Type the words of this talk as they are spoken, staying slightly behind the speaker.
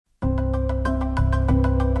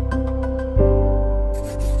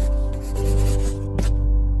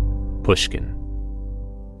Pushkin.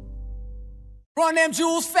 Run them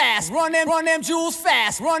jewels fast, run them jewels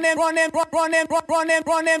fast, run them,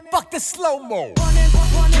 fuck the slow-mo.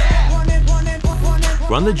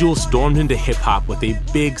 Run the Jewels stormed into hip-hop with a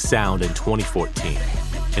big sound in 2014.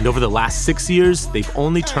 And over the last 6 years, they've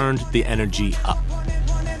only turned the energy up.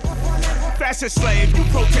 Fashion slave, you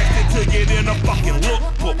protested to get in a fucking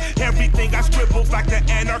lookbook. Everything I scribbles like the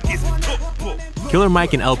anarchist cookbook. Killer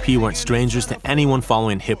Mike and LP weren't strangers to anyone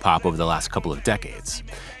following hip-hop over the last couple of decades.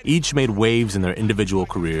 Each made waves in their individual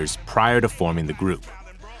careers prior to forming the group.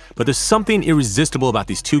 But there's something irresistible about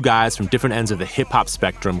these two guys from different ends of the hip-hop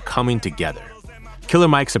spectrum coming together. Killer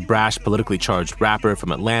Mike's a brash, politically charged rapper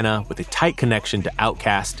from Atlanta with a tight connection to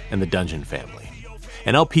Outkast and the Dungeon family.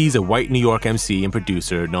 And LP's a white New York MC and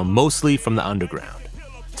producer known mostly from the underground.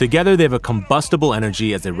 Together, they have a combustible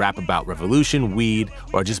energy as they rap about revolution, weed,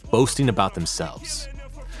 or just boasting about themselves.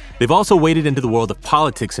 They've also waded into the world of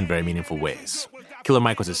politics in very meaningful ways. Killer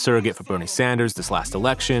Mike was a surrogate for Bernie Sanders this last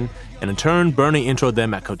election, and in turn, Bernie introed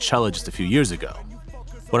them at Coachella just a few years ago.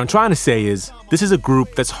 What I'm trying to say is, this is a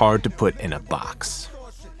group that's hard to put in a box.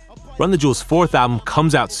 Run the Jewels' fourth album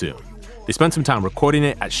comes out soon. They spent some time recording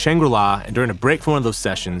it at Shangri-La, and during a break from one of those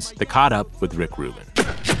sessions, they caught up with Rick Rubin.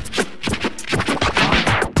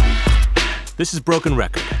 This is Broken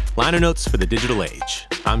Record, liner notes for the digital age.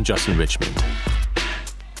 I'm Justin Richmond.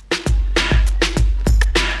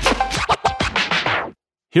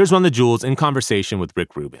 Here's Run the Jewels in conversation with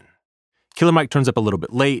Rick Rubin. Killer Mike turns up a little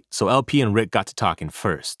bit late, so LP and Rick got to talking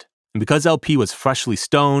first. And because LP was freshly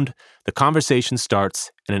stoned, the conversation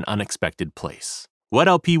starts in an unexpected place. What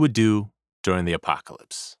LP would do during the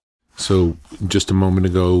apocalypse. So just a moment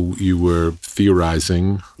ago, you were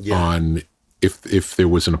theorizing on if there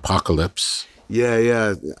was an apocalypse.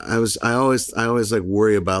 Yeah. I always like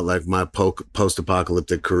worry about like my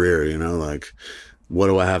post-apocalyptic career, you know, like what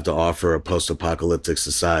do I have to offer a post-apocalyptic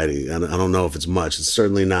society? And I don't know if it's much. It's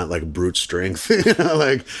certainly not like brute strength, you know,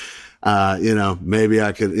 like, maybe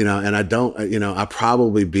I could, and I don't, I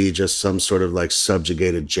probably be just some sort of like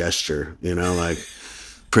subjugated jester, like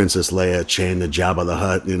Princess Leia chained to Jabba the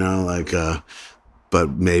Hutt,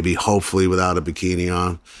 but maybe hopefully without a bikini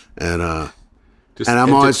on. And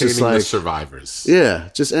I'm always just like the survivors. Yeah.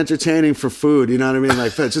 Just entertaining for food. You know what I mean?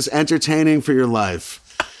 Like just entertaining for your life.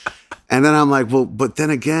 And then I'm like, well, but then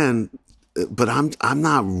again, but I'm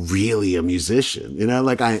not really a musician,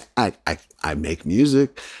 like I make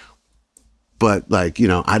music, but like,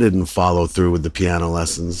 I didn't follow through with the piano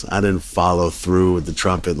lessons. I didn't follow through with the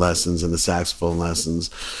trumpet lessons and the saxophone lessons,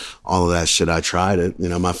 all of that shit. I tried it.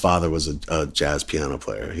 My father was a jazz piano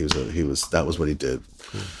player. That was what he did.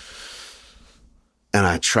 Cool. And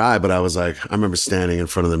I tried, but I was like, I remember standing in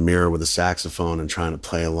front of the mirror with a saxophone and trying to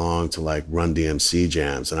play along to like Run-DMC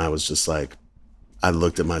jams. And I was just like, I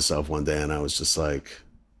looked at myself one day and I was just like,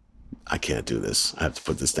 I can't do this. I have to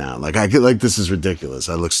put this down. Like this is ridiculous.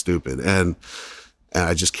 I look stupid. And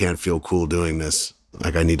I just can't feel cool doing this.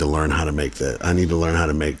 Like I need to learn how to make that. I need to learn how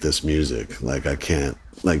to make this music. Like I can't,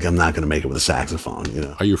 like I'm not going to make it with a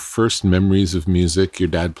saxophone, Are your first memories of music your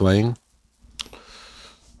dad playing?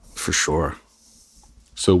 For sure.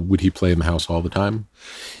 So would he play in the house all the time?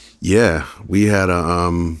 Yeah, we had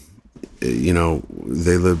we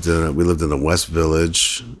lived in the West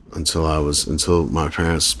Village until my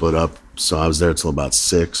parents split up. So I was there till about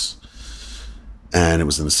 6, and it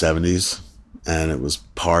was in the 70s, and it was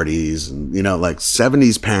parties, and like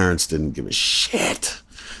 70s parents didn't give a shit.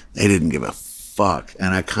 They didn't give a fuck,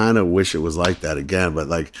 and I kind of wish it was like that again. But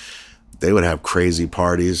like, they would have crazy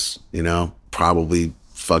parties, probably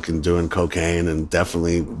fucking doing cocaine and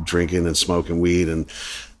definitely drinking and smoking weed and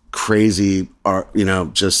crazy,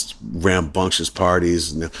 just rambunctious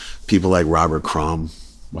parties. And people like Robert Crumb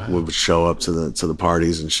would show up to the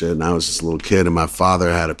parties and shit. And I was just a little kid, and my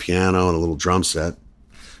father had a piano and a little drum set,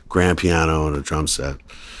 grand piano and a drum set,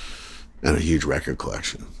 and a huge record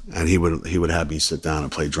collection. And he would have me sit down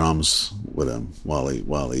and play drums with him while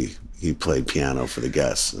he played piano for the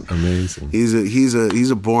guests. Amazing.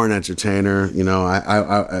 He's a born entertainer.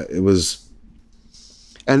 It was,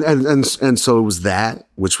 and so it was that,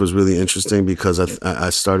 which was really interesting because I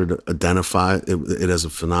started to identify it as a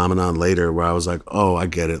phenomenon later, where I was like, oh, I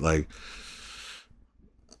get it. Like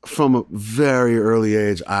from a very early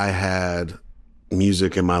age, I had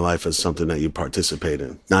music in my life as something that you participate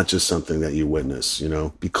in, not just something that you witness,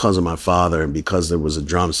 because of my father and because there was a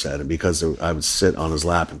drum set and because I would sit on his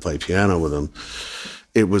lap and play piano with him.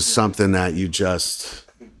 It was something that you just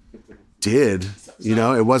did,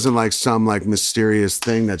 it wasn't like some like mysterious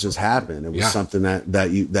thing that just happened. It was something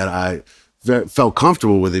that I felt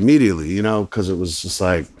comfortable with immediately, because it was just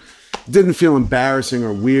like, didn't feel embarrassing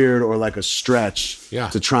or weird or like a stretch Yeah.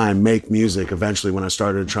 to try and make music. Eventually, when I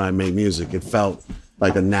started to try and make music, it felt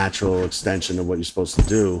like a natural extension of what you're supposed to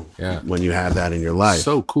do when you have that in your life.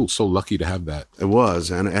 So cool. So lucky to have that. It was.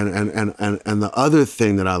 And the other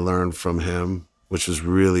thing that I learned from him, which was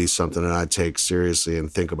really something that I take seriously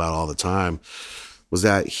and think about all the time, was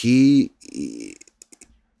that he,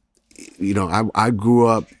 you know, I grew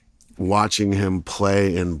up watching him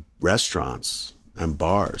play in restaurants and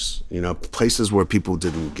bars, you know, places where people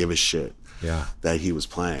didn't give a shit that he was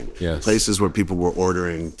playing. Yes. Places where people were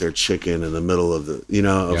ordering their chicken in the middle of the, you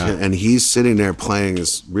know, and he's sitting there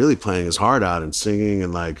really playing his heart out and singing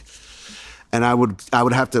and like, and I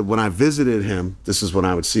would have to, when I visited him, this is when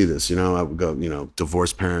I would see this, you know, I would go, you know,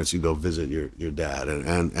 divorced parents, you go visit your dad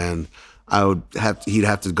and he'd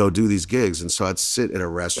have to go do these gigs. And so I'd sit at a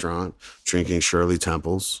restaurant drinking Shirley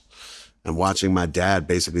Temples and watching my dad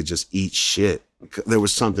basically just eat shit. There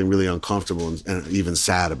was something really uncomfortable and even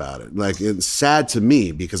sad about it. Like, it's sad to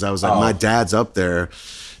me because I was like, my dad's up there.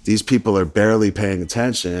 These people are barely paying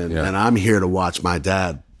attention, and I'm here to watch my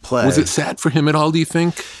dad play. Was it sad for him at all, do you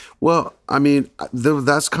think? Well, I mean,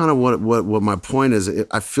 that's kind of what my point is.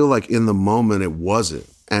 I feel like in the moment it wasn't.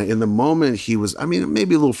 And in the moment he was, I mean, it may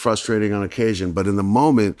be a little frustrating on occasion, but in the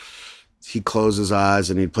moment, he'd close his eyes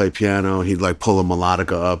and he'd play piano. He'd like pull a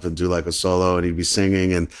melodica up and do like a solo, and he'd be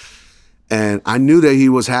singing. And I knew that he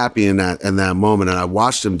was happy in that moment. And I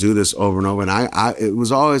watched him do this over and over. And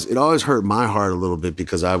it always hurt my heart a little bit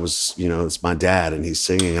because I was, you know, it's my dad and he's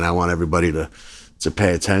singing and I want everybody to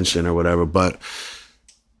pay attention or whatever. But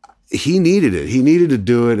he needed it. He needed to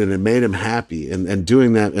do it, and it made him happy. And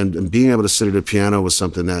doing that and being able to sit at a piano was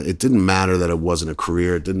something that it didn't matter that it wasn't a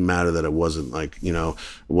career. It didn't matter that it wasn't like, you know,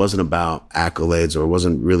 it wasn't about accolades, or it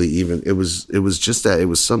wasn't really even, it was just that it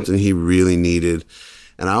was something he really needed.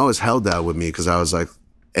 And I always held that with me because I was like,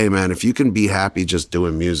 hey man, if you can be happy just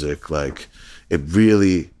doing music, like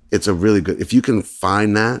it's a really good, if you can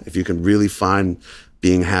find that, if you can really find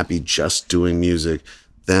being happy just doing music,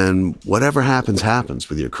 then whatever happens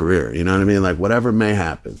with your career. You know what I mean? Like whatever may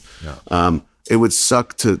happen. Yeah. It would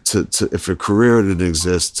suck to if a career didn't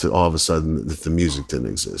exist, to all of a sudden if the music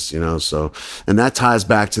didn't exist, you know? So, and that ties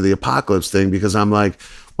back to the apocalypse thing because I'm like,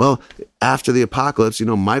 well, after the apocalypse, you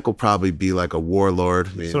know, Mike will probably be like a warlord.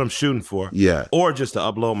 That's what I'm shooting for. Yeah. Or just to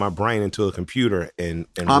upload my brain into a computer and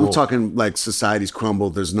I'm talking like society's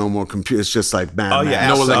crumbled. There's no more computers. It's just like bad. Oh, yeah.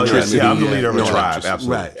 No electricity. Yeah, I'm the leader of a No tribe. electricity.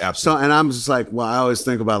 Absolutely. Right. Absolutely. So, and I'm just like, well, I always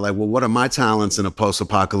think about like, well, what are my talents in a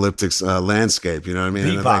post-apocalyptic landscape? You know what I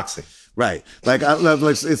mean? Beatboxing. Right. Like,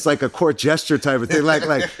 it's like a court gesture type of thing. Like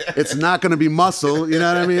it's not going to be muscle. You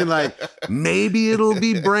know what I mean? Like maybe it'll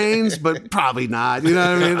be brains, but probably not. You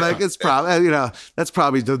know what I mean? Like it's probably, you know, that's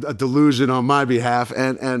probably a delusion on my behalf.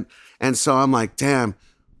 And so I'm like, damn,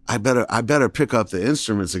 I better pick up the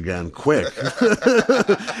instruments again quick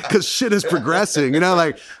because shit is progressing. You know,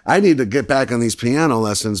 like I need to get back on these piano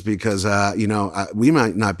lessons because, you know, we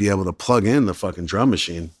might not be able to plug in the fucking drum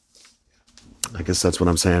machine. I guess that's what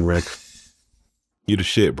I'm saying, Rick. You the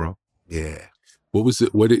shit, bro. Yeah.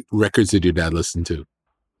 What records did your dad listen to?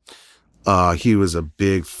 He was a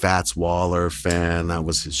big Fats Waller fan. That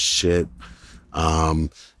was his shit.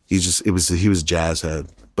 He was jazz head,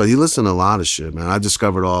 but he listened to a lot of shit, man. I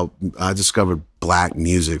discovered black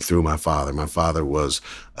music through my father. My father was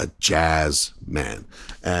a jazz man,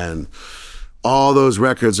 and all those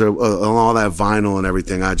records are all that vinyl and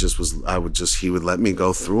everything. He would let me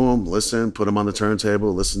go through them, listen, put them on the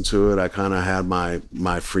turntable, listen to it. I kind of had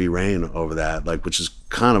my free reign over that, like, which is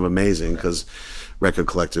kind of amazing because record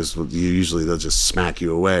collectors, they'll just smack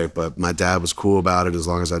you away. But my dad was cool about it as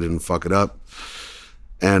long as I didn't fuck it up.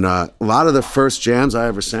 And a lot of the first jams I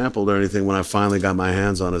ever sampled or anything, when I finally got my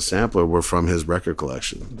hands on a sampler, were from his record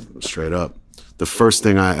collection, straight up. The first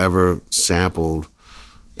thing I ever sampled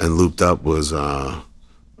and looped up was, you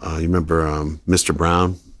remember Mr.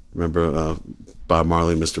 Brown? Remember Bob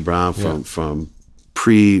Marley, Mr. Brown from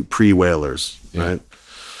pre-Wailers, right?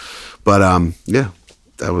 But yeah,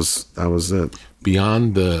 that was it.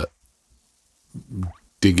 Beyond the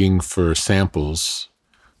digging for samples,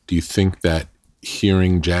 do you think that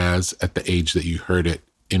hearing jazz at the age that you heard it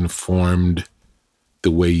informed the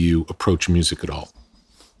way you approach music at all?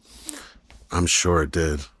 I'm sure it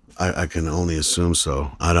did. I can only assume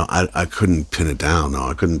so. I couldn't pin it down though.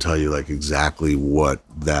 I couldn't tell you like exactly what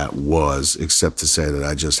that was, except to say that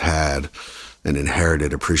I just had an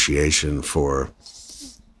inherited appreciation for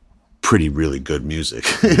pretty really good music.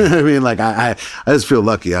 You know what I mean? Like I just feel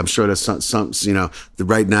lucky. I'm sure there's some you know,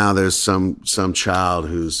 right now there's some child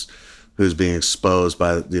who's who's being exposed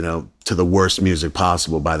by, you know, to the worst music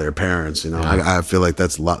possible by their parents. You know, I feel like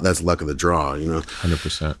that's luck of the draw. You know,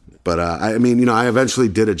 100%. But I mean, you know, I eventually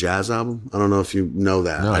did a jazz album. I don't know if you know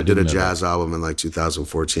that. No, I did a jazz album in like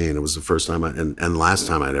 2014. It was the first time and last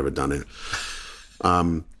time I'd ever done it.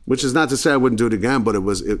 Which is not to say I wouldn't do it again, but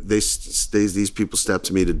these people stepped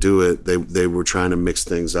to me to do it. They were trying to mix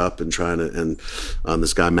things up and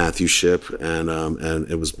this guy Matthew Shipp and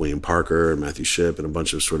it was William Parker and Matthew Shipp and a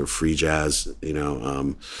bunch of sort of free jazz, you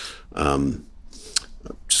know,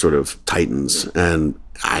 sort of titans. And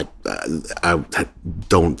I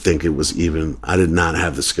don't think it was even. I did not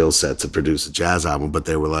have the skill set to produce a jazz album, but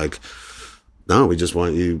they were like, no, we just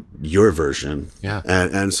want your version. Yeah.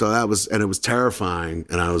 And so it was terrifying.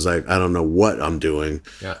 And I was like, I don't know what I'm doing.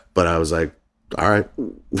 Yeah. But I was like, all right.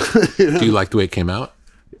 You know? Do you like the way it came out?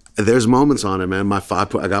 There's moments on it, man.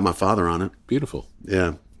 I got my father on it. Beautiful.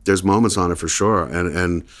 Yeah. There's moments on it for sure.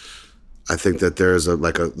 And I think that there's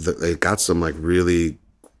it got some like really,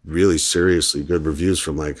 really seriously good reviews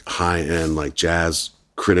from like high end, like jazz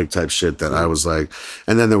critic type shit that I was like,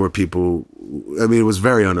 and then there were people, I mean, it was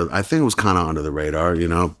I think it was kind of under the radar, you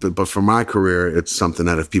know, but for my career, it's something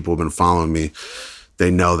that if people have been following me,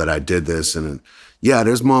 they know that I did this. And yeah,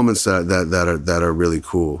 there's moments that are really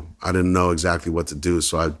cool. I didn't know exactly what to do.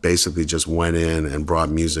 So I basically just went in and brought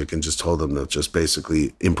music and just told them to just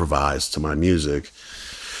basically improvise to my music.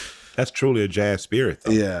 That's truly a jazz spirit,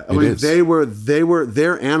 though. Yeah, I mean,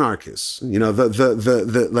 they're anarchists. You know,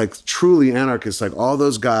 the like truly anarchists. Like all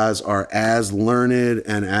those guys are as learned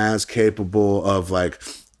and as capable of like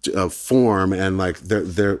form and like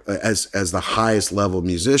they're as the highest level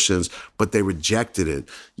musicians, but they rejected it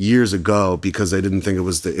years ago because they didn't think it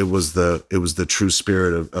was the true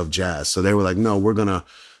spirit of jazz. So they were like, no, we're gonna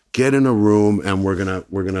get in a room and we're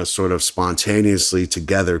gonna sort of spontaneously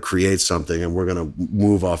together create something and we're gonna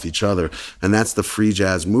move off each other. And that's the free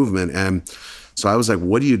jazz movement. And so I was like,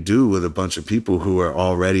 what do you do with a bunch of people who are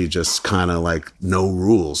already just kind of like no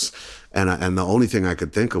rules? And the only thing I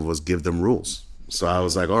could think of was give them rules. So I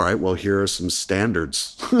was like, all right, well, here are some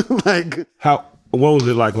standards. Like, what was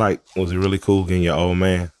it like? Like, was it really cool getting your old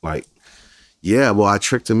man? Like, yeah, well, I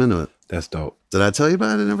tricked him into it. That's dope. Did I tell you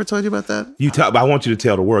about it? I never told you about that? But I want you to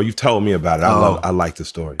tell the world. You've told me about it. I like the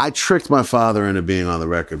story. I tricked my father into being on the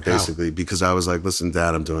record, basically, because I was like, listen,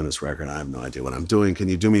 Dad, I'm doing this record. I have no idea what I'm doing. Can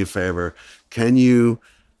you do me a favor? Can you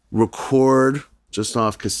record just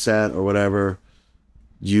off cassette or whatever,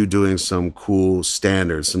 you doing some cool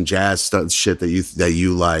standards, some jazz shit that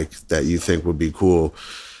you like, that you think would be cool?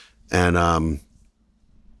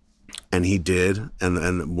 And he did,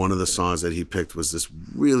 and one of the songs that he picked was this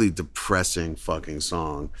really depressing fucking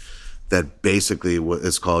song that basically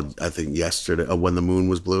is called, I think, Yesterday, When the Moon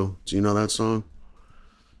Was Blue. Do you know that song?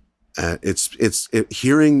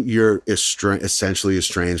 Hearing your essentially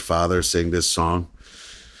estranged father sing this song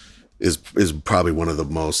is probably one of the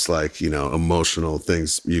most like, you know, emotional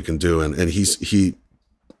things you can do. And he,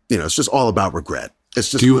 you know, it's just all about regret.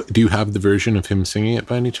 It's just. Do you have the version of him singing it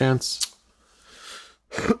by any chance?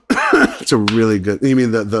 It's a really good. You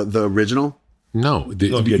mean the original? No,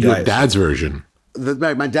 your dad's version.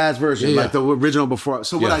 My dad's version, like the original before.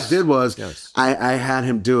 So what I did was I had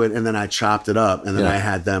him do it, and then I chopped it up, and then I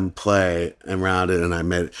had them play around it, and I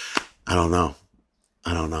made it. I don't know.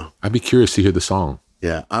 I'd be curious to hear the song.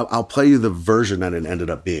 Yeah, I'll play you the version that it ended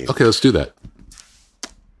up being. Okay, let's do that.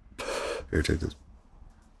 Here, take this.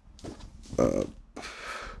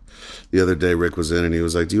 The other day, Rick was in, and he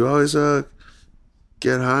was like, "Do you always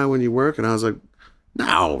get high when you work?" And I was like,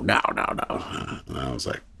 no. And I was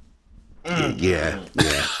like, yeah.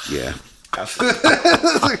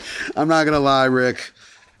 I'm not gonna lie, Rick.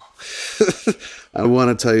 I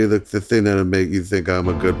want to tell you the thing that'll make you think I'm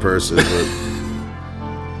a good person, but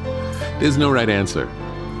there's no right answer.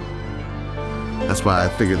 That's why I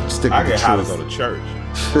figured stick with I the get truth. high to go to church.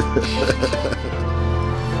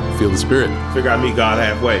 Feel the spirit. Figure I meet God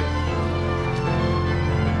halfway.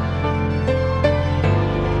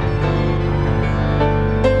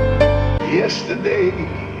 Yesterday,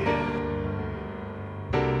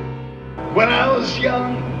 when I was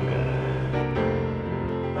young,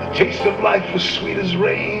 the taste of life was sweet as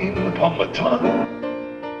rain upon my tongue.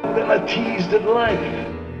 Then I teased at life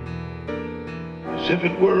as if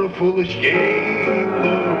it were a foolish game,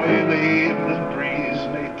 the way the evening breeze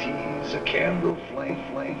may tease a candle flame.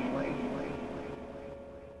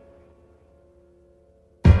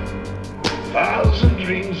 1,000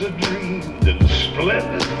 dreams are dreamed and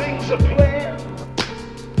splendid things are planned,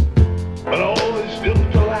 but all is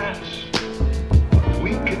built to last.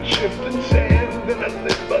 We can shift and sand and I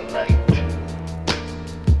live by night.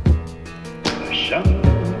 I shun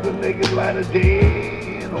the negative light of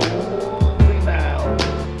day, and only now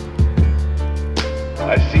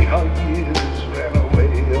I see how years ran away.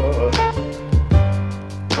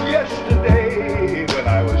 Yesterday, when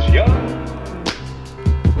I was young,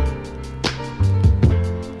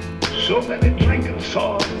 so many drinking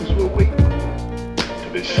songs were waiting to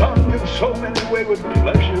be sung, in so many wayward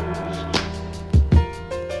pleasures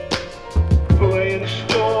lay in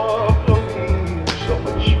store for me, so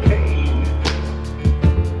much pain.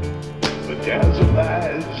 But dazzled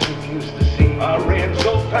eyes refused to see. I ran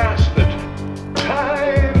so fast that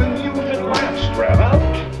time and youth at last ran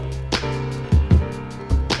out,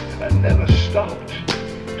 and I never stopped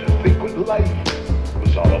to think what life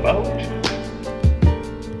was all about.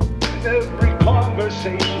 And every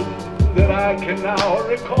conversation that I can now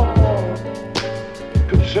recall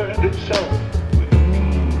concerned itself with me,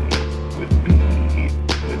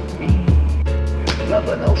 and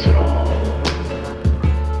nothing else at all.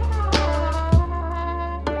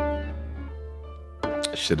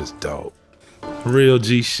 Shit is dope. Real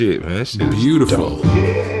G shit, man. That shit is Beautiful. dope.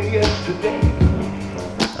 Yeah, yesterday.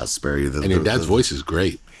 I'll spare you the. And your dad's voice is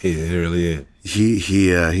great. Yeah, it really is.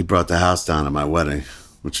 He brought the house down at my wedding,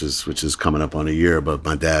 which is coming up on a year. But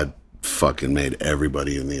my dad fucking made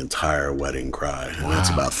everybody in the entire wedding cry, and that's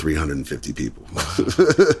about 350 people.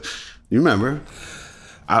 You remember?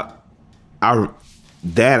 I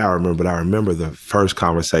remember, but I remember the first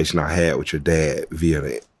conversation I had with your dad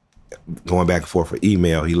via going back and forth for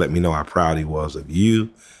email. He let me know how proud he was of you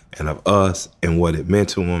and of us and what it meant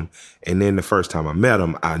to him. And then the first time I met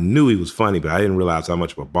him, I knew he was funny, but I didn't realize how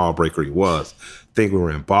much of a ball breaker he was. I think we were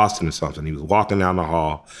in Boston or something. He was walking down the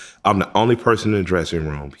hall. I'm the only person in the dressing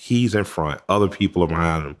room. He's in front. Other people are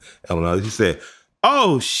behind him. He said,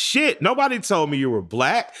 "Oh, shit, nobody told me you were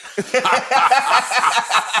black."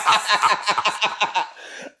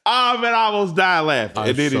 Oh, man, I almost died laughing.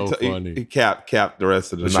 And then funny. he capped the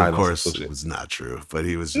rest of the Which night. of course was not true, but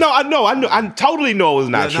he was. No, I know. I totally know it was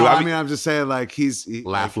not true. I mean, I'm just saying, like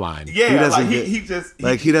Laugh line. Yeah, he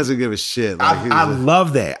doesn't he doesn't give a shit. Like, I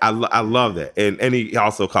love that. I love that. And he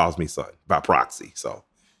also calls me son by proxy. So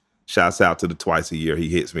shouts out to the twice a year he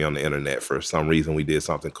hits me on the internet for some reason. We did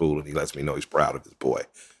something cool and he lets me know he's proud of his boy.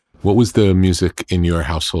 What was the music in your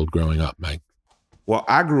household growing up, Mike? Well,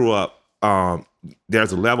 I grew up,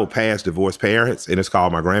 there's a level past divorced parents, and it's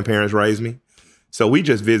called My Grandparents Raised Me. So we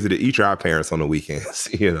just visited each of our parents on the weekends,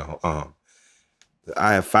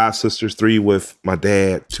 I have 5 sisters, 3 with my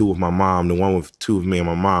dad, 2 with my mom. The one with 2 of me and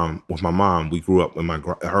my mom, we grew up in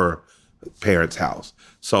her parents' house.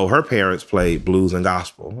 So her parents played blues and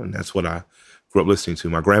gospel, and that's what I grew up listening to.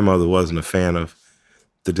 My grandmother wasn't a fan of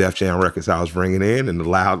the Def Jam records I was bringing in and the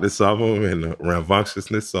loudness of them and the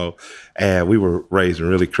rambunctiousness. So, and we were raised in a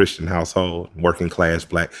really Christian household, working class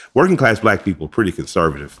black people, pretty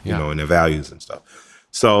conservative, in their values and stuff.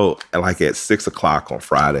 So like at 6:00 on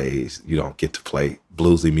Fridays, you don't get to play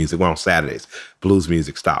bluesy music. Well, on Saturdays, blues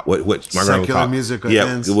music stopped. What my grandma secular called, music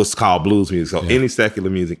ends? It was called blues music. So any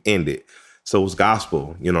secular music ended. So it was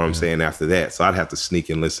gospel, you know what I'm saying, after that. So I'd have to sneak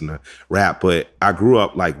and listen to rap. But I grew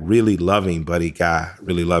up like really loving Buddy Guy,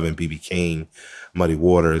 really loving B.B. King, Muddy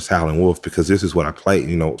Waters, Howlin' Wolf, because this is what I played,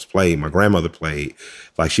 it was played. My grandmother played,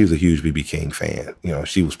 like she was a huge B.B. King fan.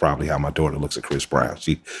 She was probably how my daughter looks at Chris Brown.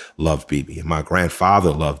 She loved B.B. And my grandfather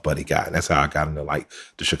loved Buddy Guy. And that's how I got into like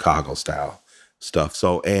the Chicago style stuff.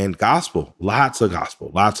 So, and gospel, lots of gospel,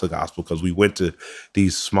 because we went to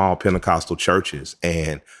these small Pentecostal churches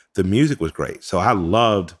and the music was great. So I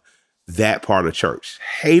loved that part of church.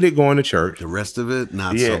 Hated going to church. The rest of it,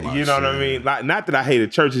 not so much. You know what I mean? Like, not that I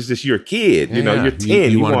hated church, it's just you're a kid. You're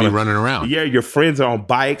 10. You want to be running around. Yeah, your friends are on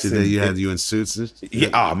bikes. You had you in suits?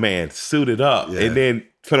 Oh man, suited up. Yeah. And then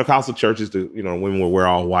Pentecostal churches, women will wear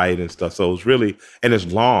all white and stuff. So it was really, and it's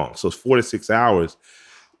long. So it's 4 to 6 hours.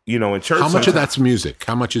 In church. How much of that's music?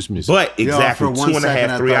 How much is music? But exactly, for 1.5, 3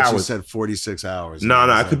 hours. You hours. said 46 hours.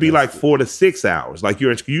 No, it could be like 4 to 6 hours. Like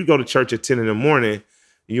you go to church at 10 in the morning,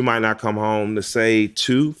 you might not come home to say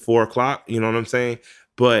 2, 4 o'clock. You know what I'm saying?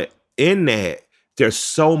 But in that, there's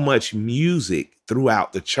so much music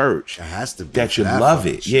throughout the church. It has to be that you love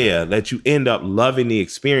it. Yeah, that you end up loving the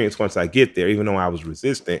experience once I get there. Even though I was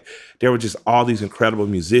resistant, there were just all these incredible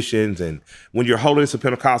musicians. And when you're holding some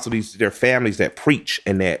Pentecostal, there are families that preach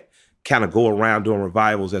and that kind of go around doing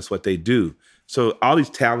revivals. That's what they do. So all these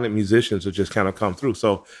talented musicians will just kind of come through.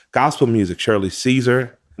 So gospel music, Shirley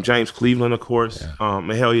Caesar, James Cleveland, of course,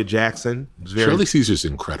 Mahalia Jackson. Shirley Caesar's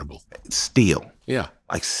incredible. Still. Yeah.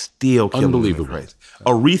 Like still killing. Unbelievable.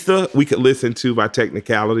 Aretha, we could listen to by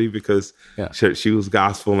technicality because she was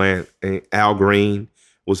gospel, and Al Green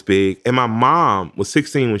was big. And my mom was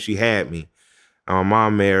 16 when she had me. My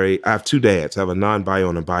mom married. I have two dads. I have a non-bio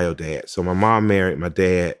and a bio dad. So my mom married my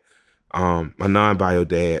dad, my non-bio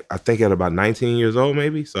dad, I think at about 19 years old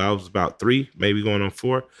maybe. So I was about 3, maybe going on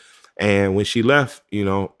 4. And when she left,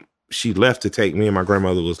 she left to take me, and my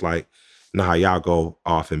grandmother was like, nah, y'all go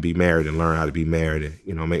off and be married and learn how to be married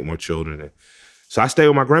and, make more children. And so I stayed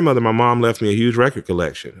with my grandmother. My mom left me a huge record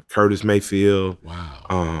collection. Curtis Mayfield,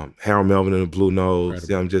 Harold Melvin and the Blue Notes.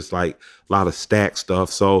 I'm just like a lot of stack stuff.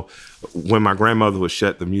 So when my grandmother would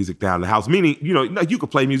shut the music down in the house, meaning, you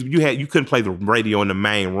could play music, you couldn't play the radio in the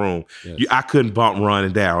main room. Yes. I couldn't bump Run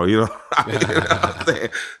and Darryl, you know what I'm saying?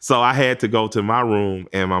 So I had to go to my room,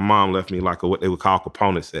 and my mom left me like what they would call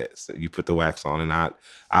component sets. You put the wax on, and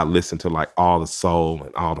I listened to like all the soul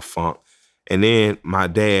and all the funk. And then my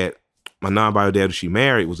dad, my non-bio dad who she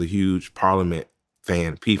married, was a huge Parliament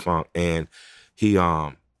fan, P-Funk, and he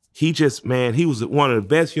just, man, he was one of the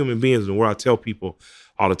best human beings in the world. I tell people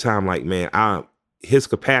all the time, like, man, his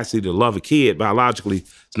capacity to love a kid biologically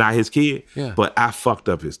is not his kid, but I fucked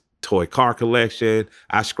up his toy car collection.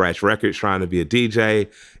 I scratched records trying to be a DJ,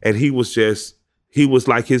 and he was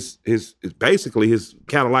like his basically his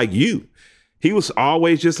kind of like you. He was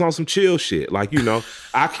always just on some chill shit. Like,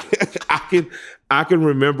 I can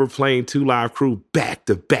remember playing 2 Live Crew back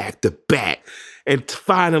to back to back. And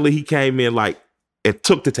finally he came in and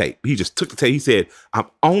took the tape. He just took the tape. He said, I'm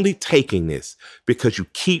only taking this because you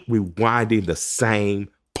keep rewinding the same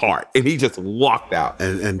part. And he just walked out.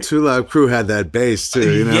 And 2 Live Crew had that bass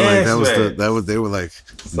too. Yes, they were like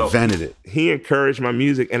invented it. He encouraged my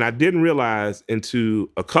music, and I didn't realize until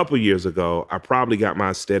a couple years ago, I probably got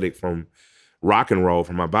my aesthetic from rock and roll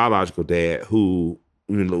from my biological dad, who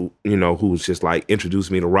was just like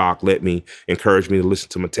introduced me to rock, encouraged me to listen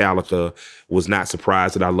to Metallica, was not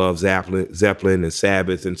surprised that I loved Zeppelin and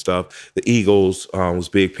Sabbath and stuff. The Eagles, was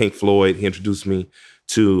big. Pink Floyd. He introduced me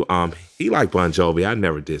to, he liked Bon Jovi. I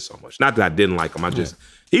never did so much. Not that I didn't like him.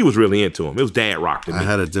 He was really into him. It was dad rock to me. I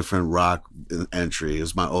had a different rock entry. It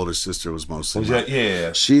was my older sister was mostly.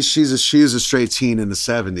 Yeah. She was a straight teen in the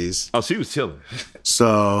 70s. Oh, she was chilling.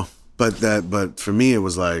 So, but for me, it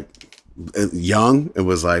was like, young, it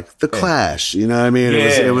was like The Clash, you know what I mean?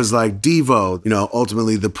 It was like Devo,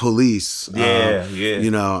 ultimately The Police. That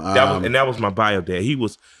was my bio dad. He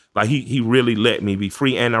was like, he really let me be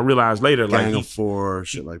free. And I realized later, Gang of Four,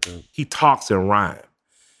 shit like that. He talks in rhyme.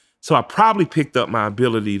 So I probably picked up my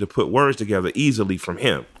ability to put words together easily from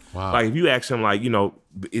him. Wow. Like if you ask him, like,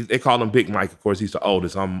 they call him Big Mike. Of course, he's the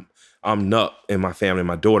oldest. I'm Nuck in my family.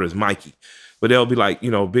 My daughter's Mikey. But they'll be like,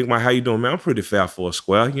 Big Mike, how you doing, man? I'm pretty fat for a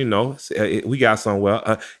square, we got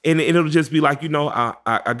somewhere. And it'll just be like,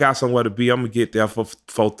 I got somewhere to be. I'm going to get there for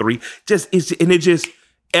 3. It just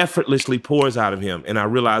effortlessly pours out of him. And I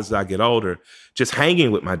realize as I get older, just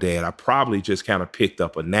hanging with my dad, I probably just kind of picked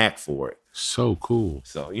up a knack for it. So cool.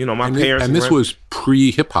 So, my parents... And this was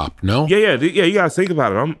pre-hip-hop, no? Yeah, you got to think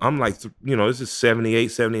about it. I'm like, this is 78,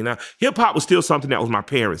 79. Hip-hop was still something that was my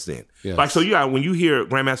parents then. Yes. Like, so when you hear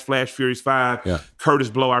Grandmaster Flash, Furious 5, Curtis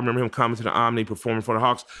Blow, I remember him coming to the Omni, performing for the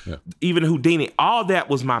Hawks, even Houdini, all that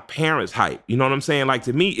was my parents' hype. You know what I'm saying? Like,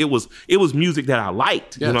 to me, it was music that I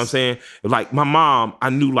liked. Yes. You know what I'm saying? Like, my mom,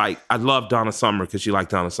 I knew, like, I loved Donna Summer because she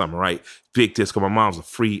liked Donna Summer, right? Big disco. My mom's a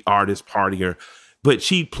free artist, partier. But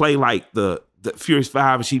she'd play like the Furious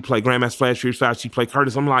 5, and she'd play Grandmaster Flash, Furious 5, she'd play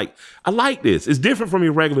Curtis. I'm like, I like this. It's different from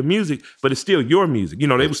your regular music, but it's still your music. They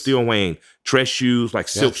were still wearing dress shoes, like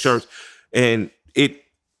silk shirts. And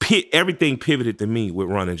everything pivoted to me with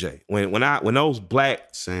Run and J. When those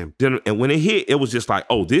black... Same. And when it hit, it was just like,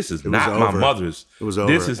 oh, this is not my mother's. It was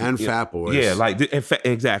over. This is, and Fat Boys. Yeah, like,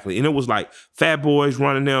 exactly. And it was like Fat Boys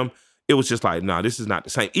running them. It was just like, nah, this is not the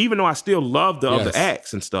same. Even though I still love the other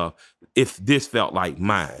acts and stuff, if this felt like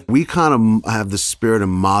mine. We kind of have the spirit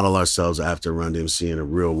and model ourselves after Run-DMC in a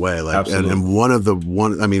real way. Like, absolutely. And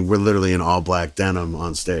we're literally in all black denim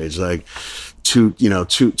on stage. Like two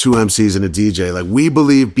MCs and a DJ. Like, we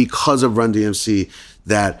believe because of Run-DMC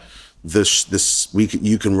that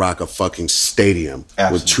you can rock a fucking stadium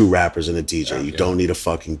with 2 rappers and a DJ. You don't need a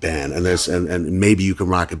fucking band, and maybe you can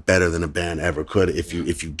rock it better than a band ever could if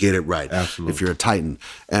you get it right. Absolutely. If you're a Titan.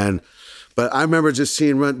 But I remember just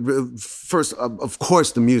seeing first, of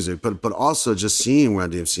course, the music, but also just seeing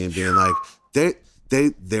Run-DMC and being like,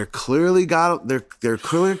 they're clearly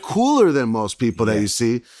cooler than most people that you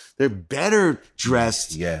see. They're better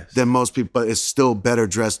dressed than most people, but it's still better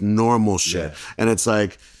dressed normal shit. Yeah. And it's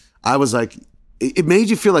like, I was like, it made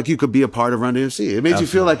you feel like you could be a part of Run-DMC. It made you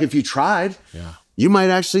feel like if you tried, you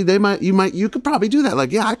could probably do that.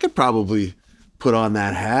 Like, yeah, I could probably put on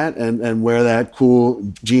that hat and wear that cool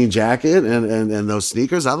jean jacket and those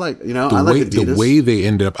sneakers. I like, I like Adidas. The way they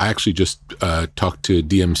ended up, I actually just talked to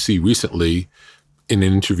DMC recently in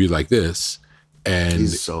an interview like this. And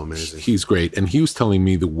he's so amazing. He's great. And he was telling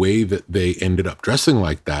me the way that they ended up dressing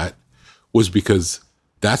like that was because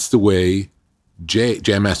that's the way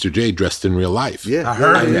Jam Master Jay dressed in real life. Yeah. I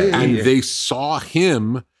heard that. And they saw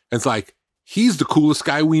him and it's like, he's the coolest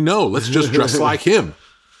guy we know. Let's just dress like him.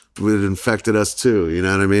 It infected us too, you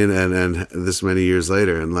know what I mean? And this many years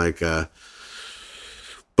later, and like,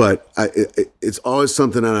 but it's always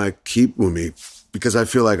something that I keep with me because I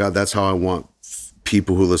feel like that's how I want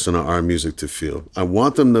people who listen to our music to feel. I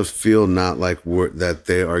want them to feel not like that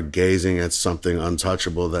they are gazing at something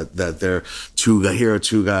untouchable, that they're here are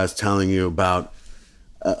two guys telling you about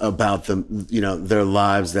them, their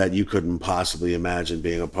lives that you couldn't possibly imagine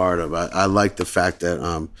being a part of. I like the fact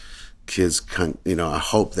that kids can, I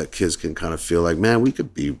hope that kids can kind of feel like, man, we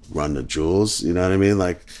could be Run the Jewels, you know what I mean?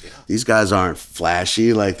 Like, these guys aren't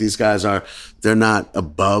flashy, like these guys they're not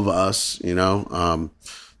above us,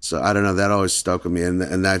 So I don't know, that always stuck with me,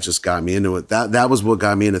 and that just got me into it. That was what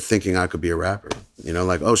got me into thinking I could be a rapper,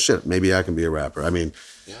 like, oh shit, maybe I can be a rapper. I mean,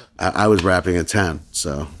 I was rapping at 10,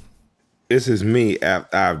 so. This is me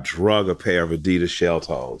after I've drug a pair of Adidas shell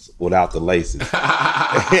toes without the laces.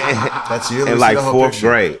 That's you? In like 4th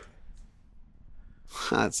grade.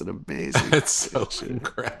 That's an amazing. That's so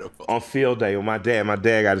incredible. On field day with my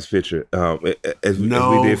dad got his picture. As we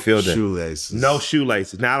did field day. Shoelaces. No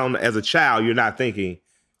shoelaces. Not as a child, you're not thinking,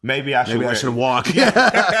 maybe I should walk.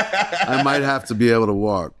 I might have to be able to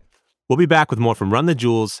walk. We'll be back with more from Run the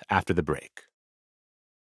Jewels after the break.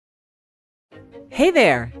 Hey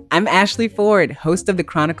there, I'm Ashley Ford, host of the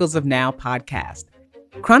Chronicles of Now podcast.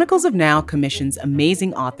 Chronicles of Now commissions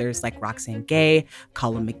amazing authors like Roxane Gay,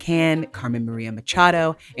 Colin McCann, Carmen Maria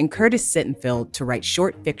Machado, and Curtis Sittenfeld to write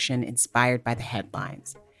short fiction inspired by the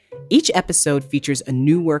headlines. Each episode features a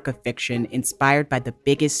new work of fiction inspired by the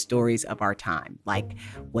biggest stories of our time, like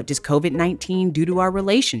what does COVID-19 do to our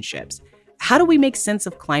relationships? How do we make sense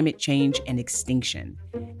of climate change and extinction?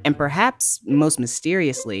 And perhaps, most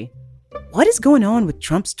mysteriously, what is going on with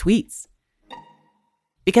Trump's tweets?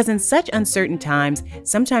 Because in such uncertain times,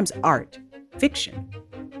 sometimes art, fiction,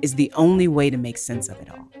 is the only way to make sense of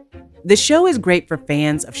it all. The show is great for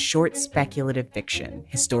fans of short speculative fiction,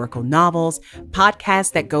 historical novels,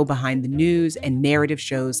 podcasts that go behind the news, and narrative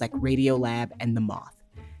shows like Radiolab and The Moth.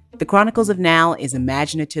 The Chronicles of Now is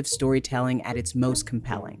imaginative storytelling at its most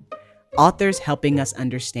compelling. Authors helping us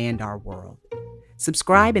understand our world.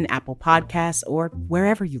 Subscribe in Apple Podcasts or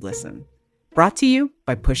wherever you listen. Brought to you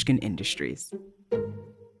by Pushkin Industries.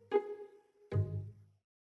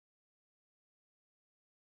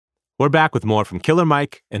 We're back with more from Killer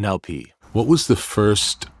Mike and LP. What was the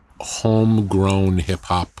first homegrown hip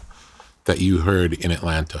hop that you heard in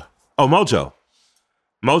Atlanta? Oh, Mojo.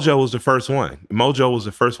 Mojo was the first one. Mojo was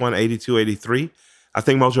the first one, 82, 83. I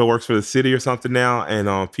think Mojo works for the city or something now,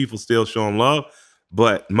 and people still show him love.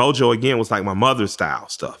 But Mojo, again, was like my mother's style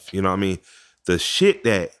stuff. You know what I mean? The shit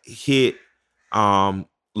that hit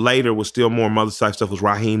later was still more mother style stuff was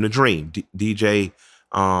Raheem the Dream. DJ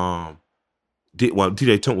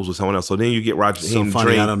Toomp was with someone else. So then you get Raheem the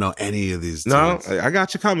Dream. I don't know any of these No, dudes. I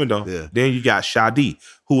got you coming though. Yeah. Then you got Shadi,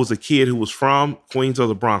 who was a kid who was from Queens or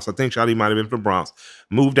the Bronx. I think Shadi might have been from the Bronx.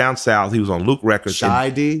 Moved down south. He was on Luke Records.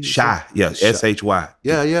 Shadi? Shy, yeah, S-H-Y.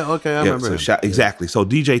 Yeah, okay, I remember him. Exactly. So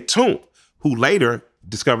DJ Toomp, who later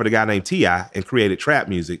discovered a guy named T.I. and created trap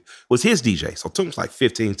music, was his DJ. So Toomp's like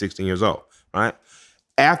 15, 16 years old, right?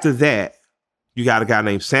 After that, you got a guy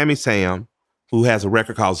named Sammy Sam, who has a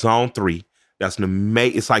record called Zone 3. That's an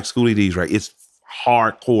amazing, it's like Schoolie D's, right? It's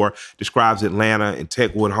hardcore, describes Atlanta and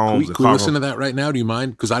Techwood homes. Can we listen to that right now? Do you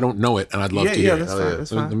mind? Because I don't know it, and I'd love to hear it. That's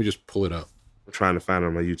fine. Let me just pull it up. I'm trying to find it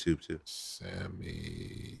on my YouTube, too.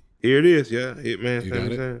 Sammy. Here it is, yeah. Hitman, You Sammy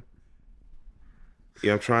got it? Sam.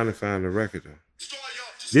 Yeah, I'm trying to find the record, though.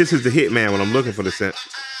 This is the Hitman when I'm looking for the set.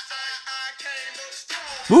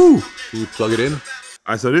 Woo! Can you plug it in? All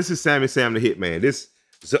right, so this is Sammy Sam the Hitman. This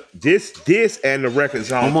and the record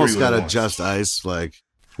Zone 3 Almost got was a on. Just Ice, like.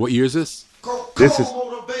 What year is this? This is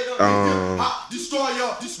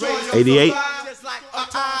 88.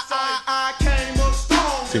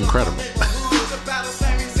 It's incredible.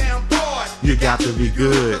 You got to be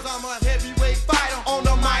good.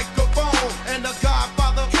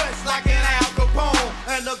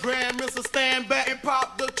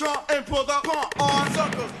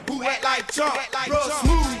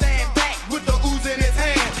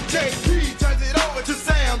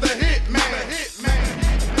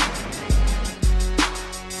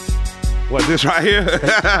 What, this right here?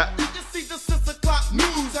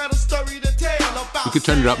 You could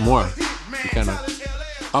turn it up more. You kind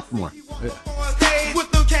of up more. Yeah. With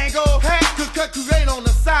the Kango hat, could create on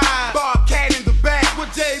the side. Bobcat in the back with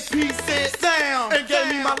JP said sound. And gave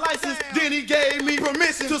me my license, then he gave me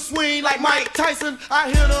permission to swing like Mike Tyson. I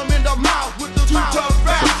hit him in the mouth with the two-tough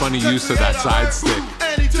rap. It's a funny use of that side stick.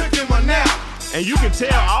 And he took him a nap. And you can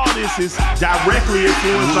tell all this is directly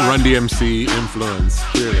influenced by Run-DMC influence,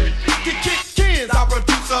 clearly.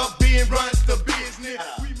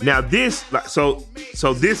 Now this, so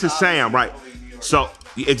this is Sam, right? So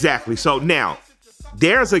exactly. So now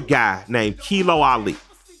there's a guy named Kilo Ali.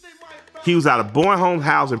 He was out of Boyne Home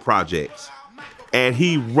Housing Projects, and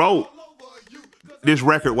he wrote this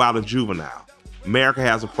record while in juvenile. America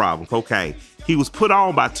Has a Problem, cocaine. He was put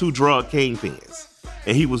on by two drug kingpins.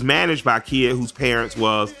 And he was managed by a kid whose parents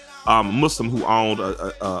was a Muslim who owned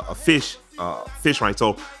a fish ranch.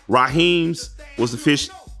 So Raheem's was a fish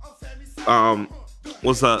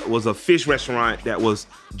was a fish restaurant that was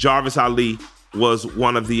Jarvis Ali was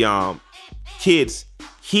one of the kids.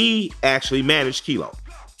 He actually managed Kilo.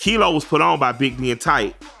 Kilo was put on by Big D and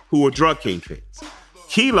Tight, who were drug kingpins.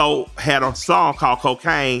 Kilo had a song called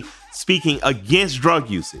Cocaine speaking against drug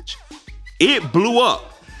usage. It blew up.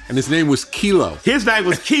 And his name was Kilo. His name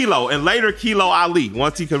was Kilo, and later Kilo Ali,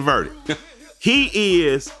 once he converted. He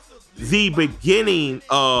is the beginning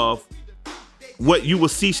of what you will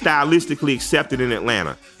see stylistically accepted in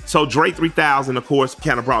Atlanta. So Dre 3000, of course,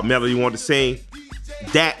 kind of brought Melody Wanted to Sing.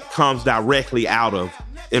 That comes directly out of,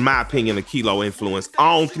 in my opinion, the Kilo influence,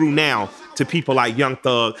 on through now to people like Young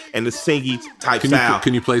Thug and the singy type style.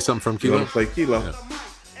 Can you play something from Kilo? You want to play Kilo? Yeah.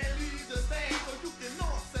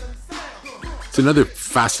 It's another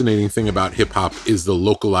fascinating thing about hip hop is the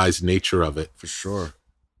localized nature of it. For sure.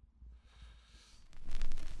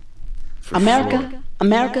 America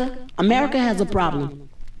has a problem.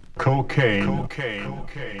 Cocaine.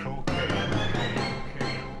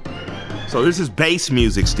 So this is bass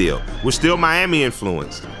music still. We're still Miami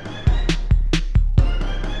influenced.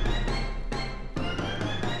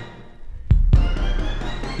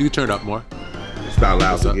 You can turn it up more. It's not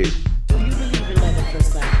loud to get. Do you believe in love at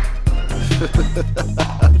first sight? The first time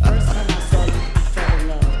I saw you, I fell in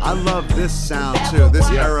love. I love this sound too. This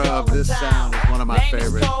era of this sound is one of my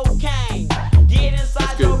favorites. Get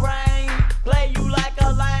inside the rain, play you like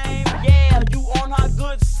a lame. Yeah, you on her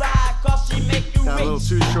good side, cause she make you Got a little rich.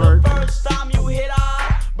 too short. The first time you hit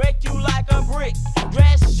her, break you like a brick,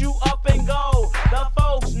 dress you up and go. The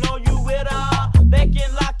folks know you with her, they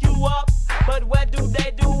can lock you up, but what do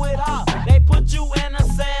they do with her? They put you in a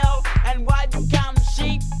cell, and while you counting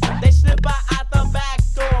sheep, they slip out the back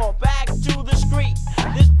door, back to the street.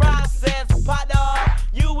 This process, partner,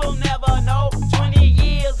 you will never know. 20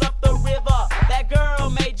 years up the river, that girl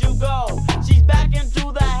made you go. She's back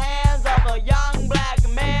into the hands of a young black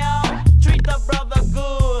male. Treat the brother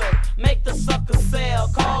good, make the sucker sell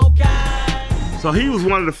cocaine. So he was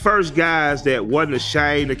one of the first guys that wasn't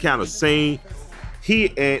ashamed to kind of sing.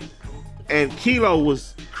 He and Kilo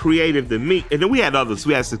was creative to me. And then we had others.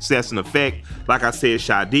 We had Success and Effect. Like I said,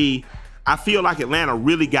 Shadi. I feel like Atlanta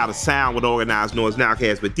really got a sound with Organized Noise and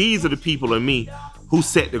Outkast, but these are the people in me who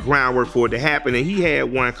set the groundwork for it to happen. And he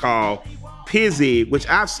had one called Pizzy, which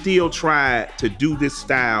I've still tried to do this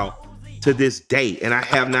style to this day, and I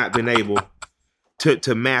have not been able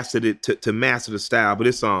to master it, to master the style. But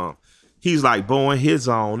it's he's like blowing his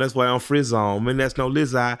own. That's why I'm frizz on. Man, that's no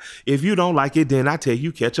Lizzie. If you don't like it, then I tell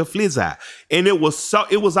you catch a flizzy. And it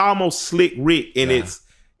was almost Slick Rick in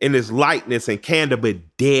its lightness and candor, but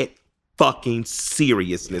dead fucking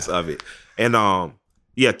seriousness of it. And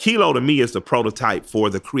Kilo to me is the prototype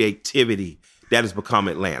for the creativity that has become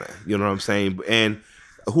Atlanta. You know what I'm saying? And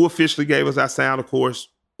who officially gave us our sound, of course,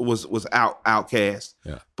 was Outkast.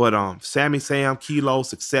 Yeah. But Sammy Sam, Kilo,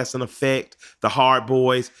 Success and Effect, the Hard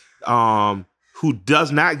Boys, who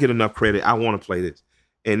does not get enough credit. I want to play this.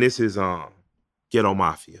 And this is Ghetto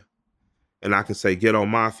Mafia. And I can say Ghetto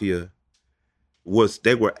Mafia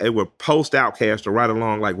they were post Outkast or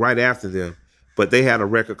right after them, but they had a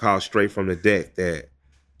record called Straight from the Deck that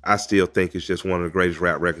I still think is just one of the greatest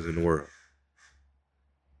rap records in the world.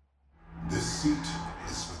 This seat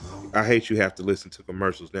is for those. I hate you have to listen to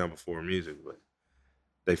commercials now before music, but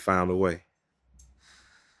they found a way.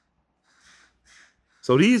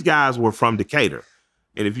 So these guys were from Decatur.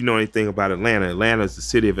 And if you know anything about Atlanta, Atlanta is the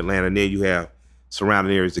city of Atlanta, and then you have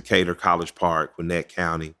surrounding areas, Decatur, College Park, Gwinnett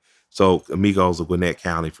County. So Amigos of Gwinnett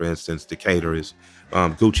County, for instance, Decatur is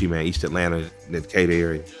Gucci Man, East Atlanta, in the Decatur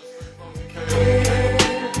area.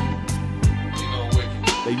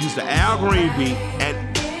 They used the Al Green beat,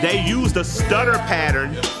 and they used a stutter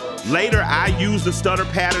pattern Later, I used the stutter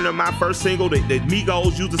pattern in my first single. The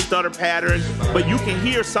Migos used the stutter pattern, but you can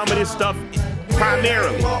hear some of this stuff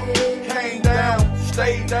primarily. Came down,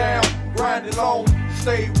 stayed down, grinded on,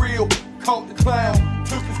 stayed real, caught the clown,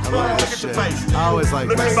 took his crown. Look at your face. I always like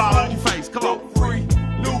Look at that. the ball on your face. Come on. Free,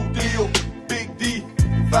 new deal, big D,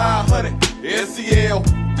 500, SEL,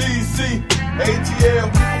 DC,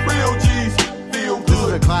 ATL, real G's, feel good. This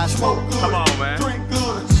is a classic. Smoke good, Come on, man. drink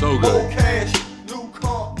good, So good. more cash, new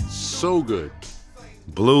car. So good.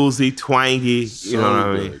 Bluesy, twangy, you know what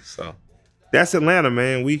I mean? good. So that's Atlanta,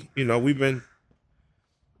 man. We've been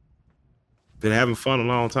having fun a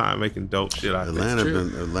long time making dope shit. I think.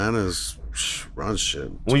 Atlanta's run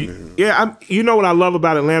shit. You know what I love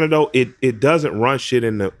about Atlanta though? It doesn't run shit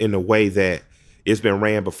in the way that it's been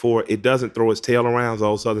ran before. It doesn't throw its tail around. The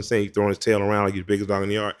old Southern saying, throwing its tail around like you're the biggest dog in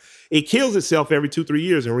the yard. It kills itself every 2-3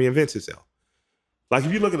 years and reinvents itself. Like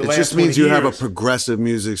if you look at the last 20 years. It just means you have a progressive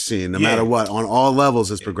music scene, no matter what. On all levels,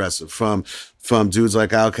 it's progressive. From dudes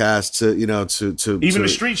like Outkast to even the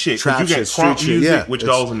street shit. Trap You got shit, crunk street music, shit, which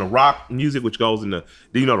goes into rock music, which goes into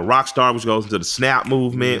the rock star, which goes into the snap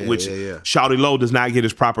movement. Which Shawty Low does not get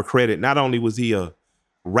his proper credit. Not only was he a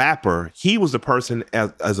rapper, he was the person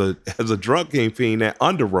as a drug game fiend that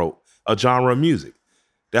underwrote a genre of music.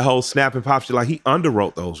 That whole snap and pop shit, like he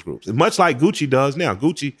underwrote those groups, much like Gucci does now.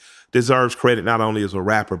 Gucci deserves credit not only as a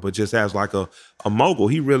rapper, but just as like a mogul.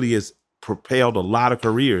 He really has propelled a lot of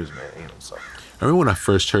careers, man. So. I remember when I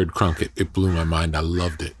first heard Crunk, it blew my mind. I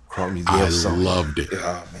loved it. I loved it.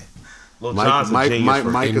 Oh, man. Lil Jon's a genius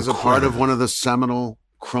Mike is a part of incredible. one of the seminal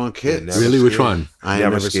Crunk hits. Really? Which one? I ain't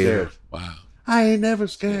never scared. Wow. I ain't never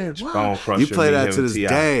scared. What? Bone Crusher, You play me, that him, to this T.I.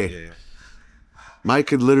 day. Yeah. Mike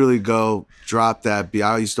could literally go drop that beat.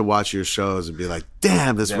 I used to watch your shows and be like,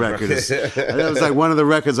 damn, this record is. And it was like one of the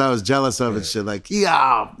records I was jealous of and shit. Like,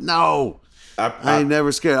 no. I ain't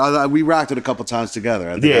never scared. We rocked it a couple times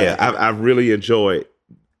together. I really enjoyed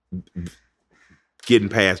getting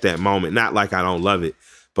past that moment. Not like I don't love it,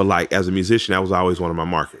 but like as a musician, that was always one of my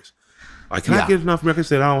markers. Like, can I get enough records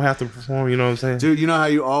that I don't have to perform? You know what I'm saying? Dude, you know how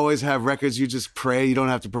you always have records you just pray you don't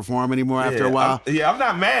have to perform anymore after a while? I'm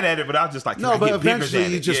not mad at it, but I was just like, no, but eventually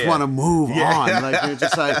you just want to move on. Like, you're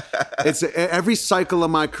just like, it's every cycle of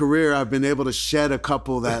my career, I've been able to shed a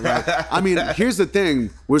couple that, like, I mean, here's the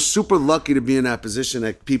thing. We're super lucky to be in that position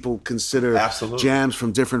that people consider jams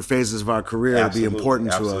from different phases of our career to be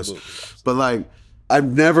important to us. But like, I've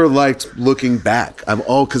never liked looking back.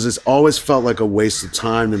 Because it's always felt like a waste of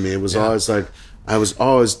time to me. It was always like, I was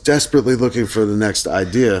always desperately looking for the next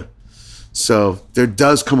idea. So there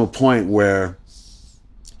does come a point where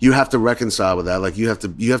you have to reconcile with that. Like you have to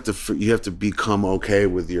become okay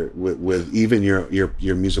with even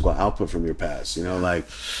your musical output from your past. You know, like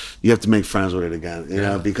you have to make friends with it again. You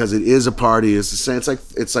know, because it is a party. It's the same.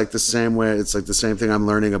 It's like the same way. It's like the same thing I'm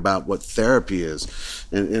learning about what therapy is.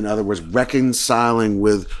 In other words, reconciling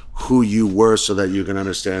with who you were so that you can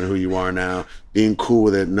understand who you are now. Being cool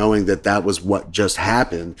with it, knowing that was what just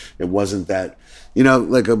happened. It wasn't that. You know,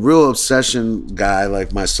 like a real obsession guy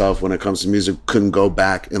like myself when it comes to music couldn't go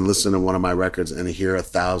back and listen to one of my records and hear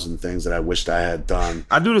 1,000 things that I wished I had done.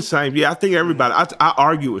 I do the same. Yeah, I think everybody, I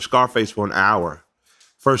argued with Scarface for an hour.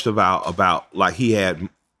 First of all, about like he had,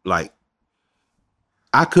 like,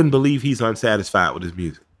 I couldn't believe he's unsatisfied with his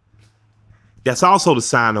music. That's also the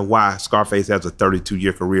sign of why Scarface has a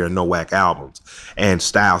 32-year career and no whack albums, and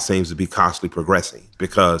style seems to be constantly progressing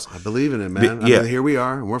because I believe in it, man. I mean, here we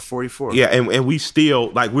are, and we're 44. Yeah, and we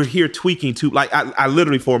still like we're here tweaking too. Like I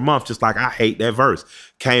literally for a month just like I hate that verse.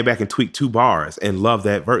 Came back and tweaked 2 bars and loved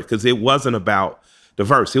that verse because it wasn't about the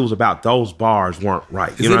verse. It was about those bars weren't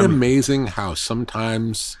right. Isn't it amazing how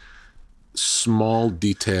sometimes small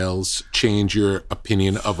details change your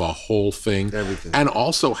opinion of a whole thing? Everything. And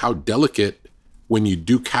also how delicate when you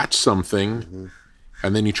do catch something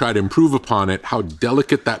and then you try to improve upon it, how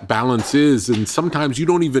delicate that balance is. And sometimes you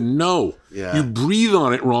don't even know. Yeah. You breathe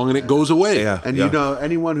on it wrong and it goes away. And you know,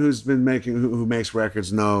 anyone who's been who makes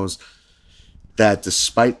records knows that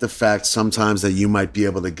despite the fact sometimes that you might be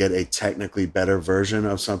able to get a technically better version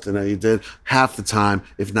of something that you did, half the time,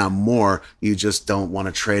 if not more, you just don't want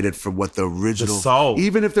to trade it for what the original. The soul.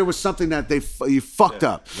 Even if there was something that you fucked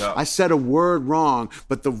up. Yeah. I said a word wrong,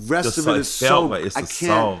 but the rest of it is so.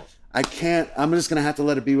 I can't. I'm just gonna have to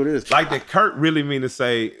let it be what it is. Like did Kurt really mean to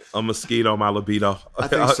say a mosquito, my libido? I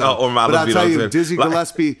think so. Or my but libido. I'll tell you, Dizzy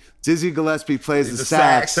Gillespie plays the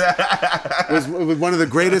sax. was one of the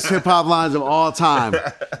greatest hip hop lines of all time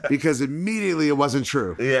because immediately it wasn't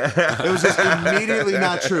true. Yeah, it was just immediately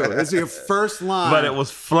not true. It's your first line, but it was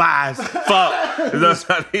fly as fuck. It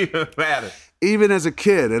doesn't even matter. Even as a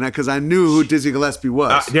kid, and because I knew who Dizzy Gillespie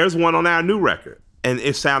was. There's one on our new record, and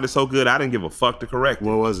it sounded so good I didn't give a fuck to correct it.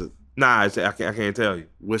 What was it? Nah, I can't tell you.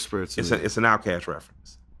 Whisper it to me. It's an Outkast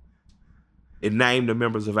reference. It named the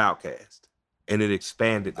members of Outkast, and it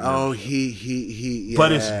expanded the members. He. Yeah.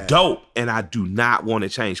 But it's dope, and I do not want to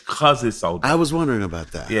change because it's so dope. I was wondering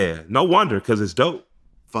about that. Yeah, no wonder, because it's dope.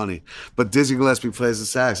 Funny. But Dizzy Gillespie plays the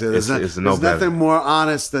sax. There's nothing more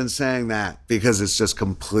honest than saying that, because it's just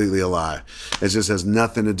completely a lie. It just has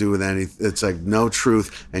nothing to do with anything. It's like no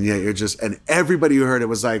truth, and yet you're just, and everybody who heard it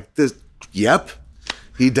was like, "This, yep,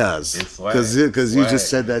 he does." Because you just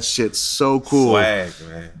said that shit so cool. Swag,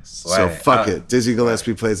 man. Swag. So fuck it. Dizzy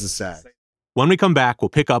Gillespie plays the sax. When we come back, we'll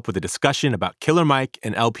pick up with a discussion about Killer Mike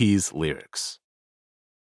and LP's lyrics.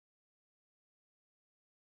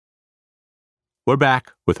 We're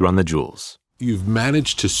back with Run the Jewels. You've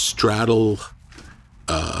managed to straddle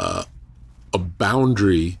a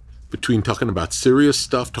boundary between talking about serious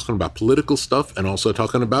stuff, talking about political stuff, and also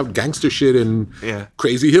talking about gangster shit and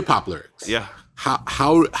crazy hip hop lyrics. Yeah.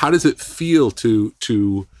 How does it feel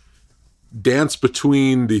to dance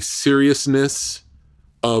between the seriousness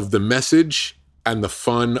of the message and the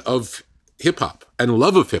fun of hip hop and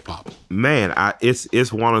love of hip hop? Man,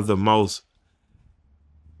 it's one of the most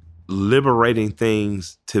liberating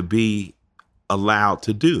things to be allowed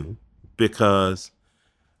to do, because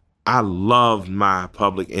I loved my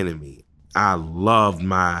Public Enemy. I loved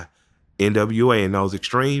my NWA in those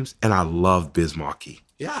extremes, and I loved Biz Markie.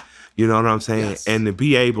 Yeah. You know what I'm saying? Yes. And to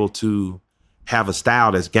be able to have a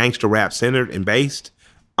style that's gangster rap centered and based,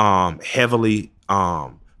 heavily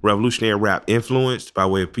revolutionary rap influenced by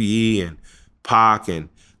way of PE and Pac,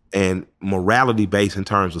 and morality based in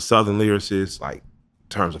terms of Southern lyricists, like in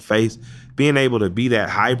terms of faith, being able to be that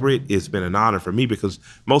hybrid, it's been an honor for me, because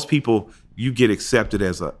most people, you get accepted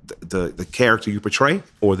as the character you portray,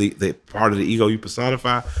 or the part of the ego you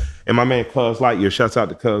personify. And my man Cuz Lightyear, shouts out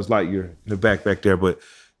to Cuz Lightyear in the back there, but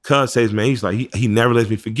Cuz says, man, he's like, he never lets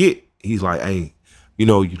me forget. He's like, hey, you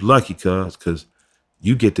know, you lucky, Cuz, because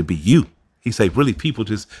you get to be you. He say, really, people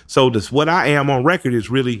just, so this, what I am on record is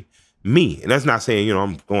really me. And that's not saying, you know,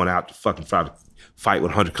 I'm going out to fucking try to fight with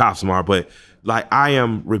 100 cops tomorrow, but like, I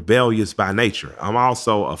am rebellious by nature. I'm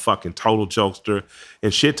also a fucking total jokester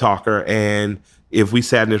and shit talker. And if we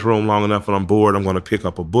sat in this room long enough and I'm bored, I'm going to pick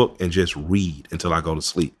up a book and just read until I go to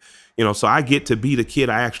sleep. You know, so I get to be the kid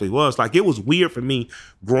I actually was. Like, it was weird for me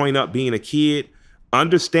growing up being a kid,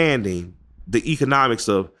 understanding the economics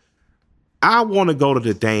of, I want to go to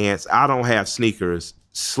the dance. I don't have sneakers.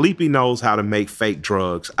 Sleepy knows how to make fake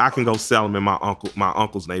drugs. I can go sell them in my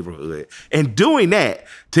uncle's neighborhood. And doing that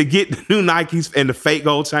to get the new Nikes and the fake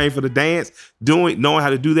gold chain for the dance, knowing how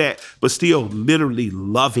to do that, but still literally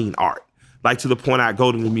loving art. Like, to the point I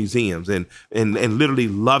go to the museums and literally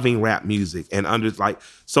loving rap music and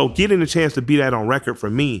so getting a chance to be that on record for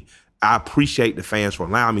me, I appreciate the fans for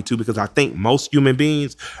allowing me to, because I think most human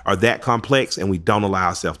beings are that complex and we don't allow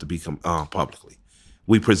ourselves to be publicly.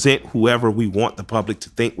 We present whoever we want the public to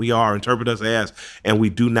think we are, interpret us as, and we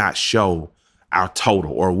do not show our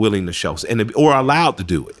total or willing to show, or allowed to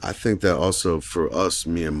do it. I think that also for us,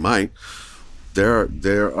 me and Mike, there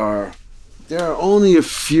are only a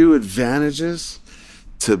few advantages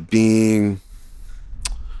to being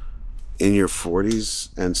in your 40s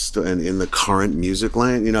and in the current music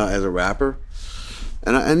lane, you know, as a rapper.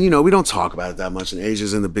 And you know, we don't talk about it that much, and age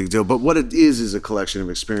isn't the big deal. But what it is a collection of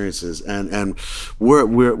experiences, and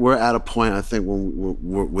we're at a point, I think, when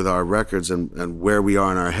we're with our records and where we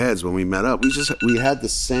are in our heads when we met up. We had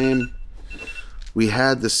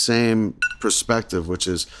the same perspective, which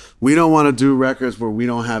is, we don't want to do records where we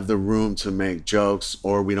don't have the room to make jokes,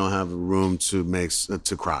 or we don't have the room to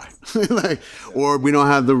cry, or we don't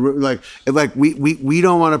have the we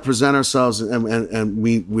don't want to present ourselves, and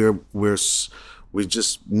we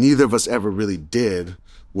just, neither of us ever really did,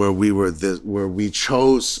 where we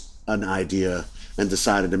chose an idea and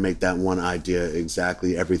decided to make that one idea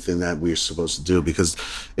exactly everything that we're supposed to do. Because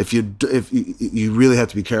if you really have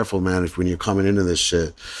to be careful, man, when you're coming into this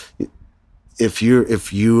shit, if you're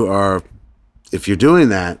doing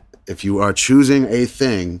that, if you are choosing a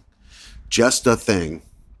thing, just a thing,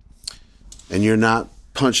 and you're not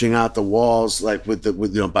punching out the walls, like with you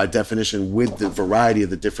know, by definition, with the variety of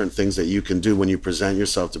the different things that you can do when you present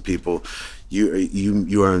yourself to people,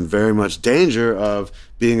 you are in very much danger of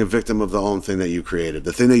being a victim of the own thing that you created.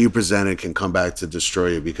 The thing that you presented can come back to destroy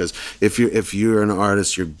you, because if you're an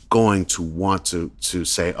artist, you're going to want to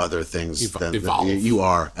say other things. Evolve. You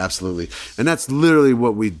are, absolutely. And that's literally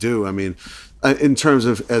what we do. I mean, in terms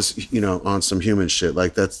of, as you know, on some human shit,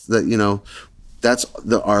 like that, you know, that's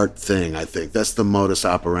the art thing. I think that's the modus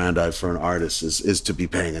operandi for an artist is to be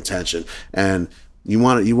paying attention. And you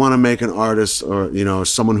want to make an artist, or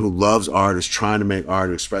someone who loves art, is trying to make art,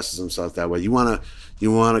 who expresses themselves that way. You want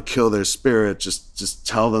to kill their spirit. Just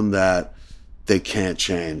tell them that they can't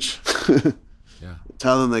change. Yeah.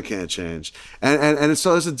 Tell them they can't change. And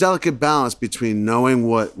so it's a delicate balance between knowing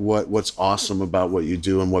what's awesome about what you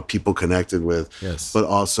do and what people connected with, yes, but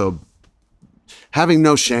also having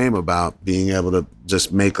no shame about being able to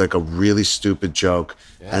just make like a really stupid joke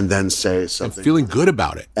and then say something. And feeling good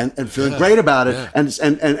about it. And feeling great about it. Yeah.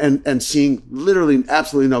 And seeing literally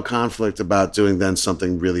absolutely no conflict about doing then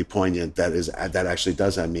something really poignant that actually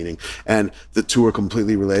does have meaning. And the two are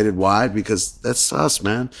completely related. Why? Because that's us,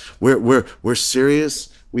 man. We're serious.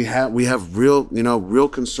 We have real real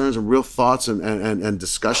concerns and real thoughts and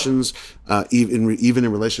discussions, even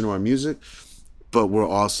in relation to our music. But we're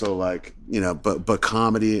also like, but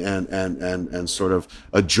comedy and sort of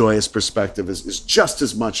a joyous perspective is just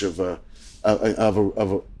as much of a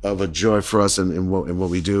joy for us in what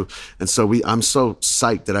we do. And so I'm so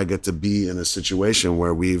psyched that I get to be in a situation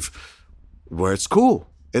where it's cool.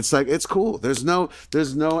 It's like, it's cool. There's no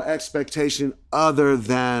expectation other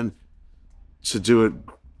than to do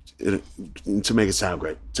it, to make it sound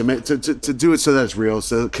great, to do it so that it's real,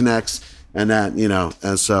 so it connects. And that,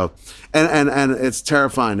 and so, and it's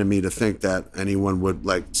terrifying to me to think that anyone would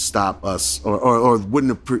like stop us or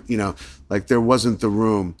wouldn't, like there wasn't the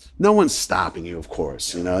room. No one's stopping you, of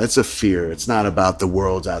course. It's a fear. It's not about the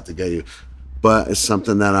world's out to get you, but it's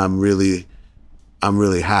something that I'm really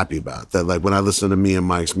happy about. That like when I listen to me and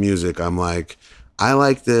Mike's music, I'm like, I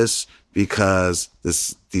like this because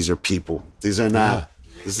these are people. These are not. Yeah.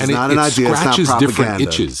 This is not an idea. It's not propaganda. Different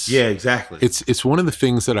itches. Yeah, exactly. It's one of the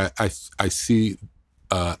things that I see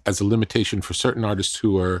as a limitation for certain artists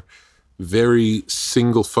who are very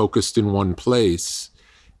single focused in one place.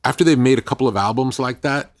 After they've made a couple of albums like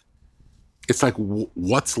that, it's like,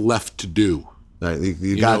 what's left to do? Right,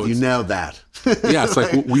 you nailed that. Yeah, it's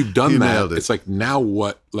like we've done that. It's like, now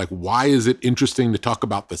what? Like, why is it interesting to talk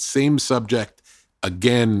about the same subject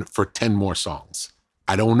again for 10 more songs?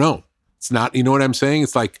 I don't know. It's not, you know what I'm saying?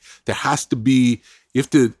 It's like there has to be, you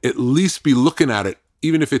have to at least be looking at it,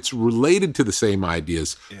 even if it's related to the same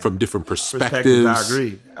ideas from different perspectives.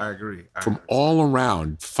 I agree. From all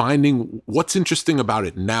around, finding what's interesting about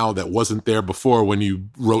it now that wasn't there before when you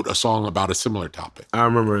wrote a song about a similar topic. I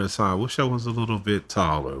remember the song, wish I was a little bit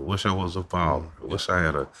taller, wish I was a baller, wish I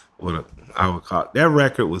had I would call it. That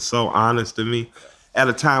record was so honest to me. At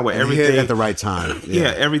a time where everything hit at the right time,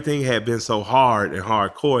 everything had been so hard and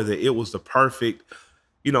hardcore that it was the perfect.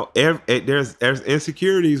 There's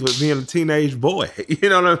insecurities with being a teenage boy. You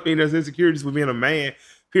know what I mean? There's insecurities with being a man.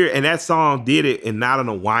 Period. And that song did it, and not in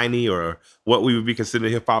a whiny or what we would be considered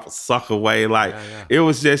hip hop a sucker way. Like it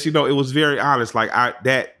was just, it was very honest. Like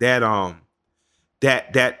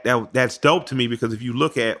that's dope to me, because if you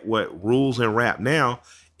look at what rules in rap now,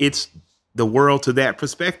 it's the world to that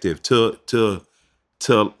perspective.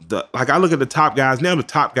 Like I look at the top guys now, the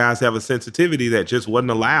top guys have a sensitivity that just wasn't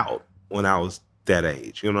allowed when I was that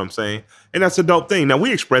age. You know what I'm saying? And that's a dope thing. Now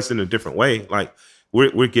we express it in a different way. Like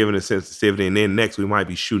we're giving a sensitivity, and then next we might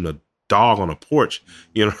be shooting a dog on a porch,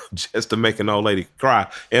 just to make an old lady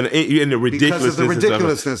cry. And the ridiculousness. Because of the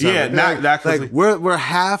ridiculousness. Like we're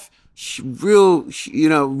half real,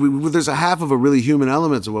 there's a half of a really human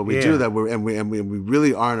element to what we do that we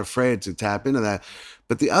really aren't afraid to tap into that.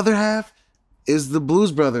 But the other half is the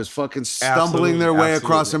Blues Brothers fucking stumbling their way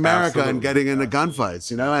across America and getting into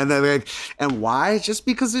gunfights, and they're like, and why? Just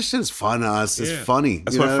because this shit is fun to us. It's funny.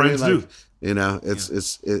 That's what friends do.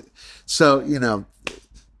 So, and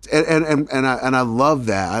I love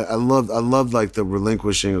that. I love like the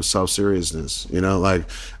relinquishing of self-seriousness, like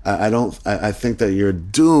I think that you're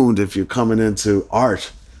doomed if you're coming into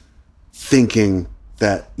art thinking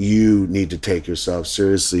that you need to take yourself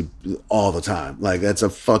seriously all the time. Like that's a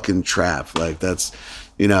fucking trap. Like that's,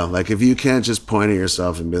 like if you can't just point at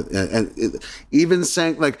yourself and even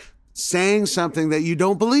saying something that you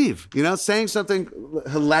don't believe, saying something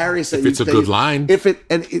hilarious. If it's a good line.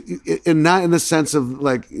 And not in the sense of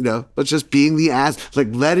like, but just being the ass, like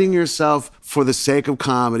letting yourself for the sake of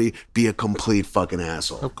comedy be a complete fucking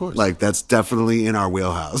asshole. Of course. Like that's definitely in our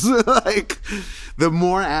wheelhouse. Like the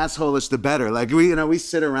more assholish, the better. Like we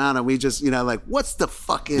sit around and we just, like what's the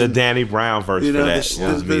fucking. The Danny Brown verse for that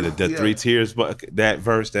was me, the 3 Tears, but that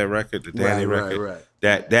verse, that record, the Danny record.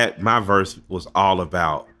 Right. That my verse was all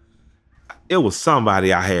about. It was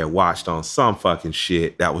somebody I had watched on some fucking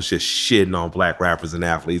shit that was just shitting on black rappers and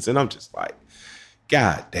athletes. And I'm just like,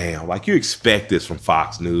 God damn, like you expect this from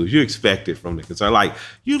Fox News. You expect it from the concern. Like,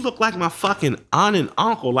 you look like my fucking aunt and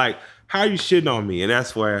uncle. Like, how are you shitting on me? And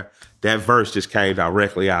that's where that verse just came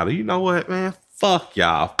directly out of, you know what, man? Fuck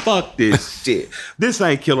y'all. Fuck this shit. This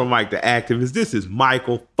ain't Killer Mike the activist. This is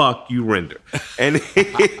Michael. Fuck you, Render. And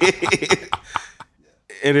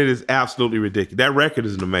and it is absolutely ridiculous. That record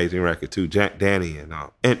is an amazing record too. Danny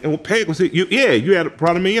and Peg was it? You had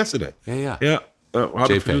brought him in yesterday. Yeah.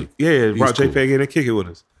 JPEG. Yeah, brought JPEG cool. in and kick it with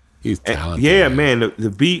us. He's talented. Yeah, man. The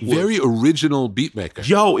beat was very original beat maker.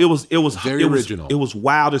 Yo, it was very original. It was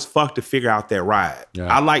wild as fuck to figure out that ride.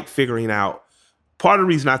 Yeah. I like figuring out. Part of the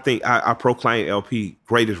reason I think I proclaim LP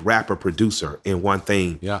greatest rapper producer in one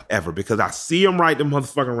thing ever, because I see him write them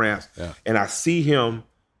motherfucking raps and I see him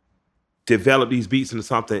develop these beats into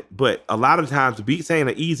something, but a lot of times the beats ain't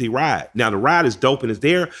an easy ride. Now the ride is dope and it's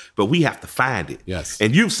there, but we have to find it. Yes.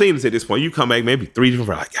 And you've seen this at this point. You come back maybe 3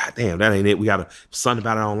 different, like, God damn, that ain't it. We got something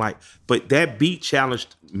about it I don't like. But that beat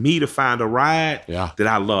challenged me to find a ride that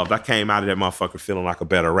I loved. I came out of that motherfucker feeling like a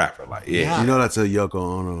better rapper. Like, You know that's a Yoko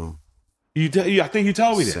Ono. I think you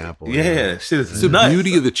told me that. Sample, yeah. Shit is it's nuts. the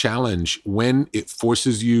beauty of the challenge when it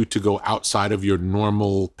forces you to go outside of your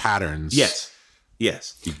normal patterns. Yes.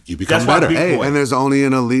 You become better. Hey, and there's only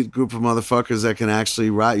an elite group of motherfuckers that can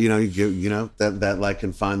actually write, that like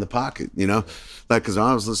can find the pocket, like, because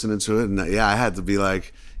I was listening to it and I had to be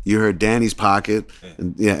like, you heard Danny's pocket.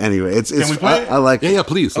 And anyway, it's can we play it? I like Yeah,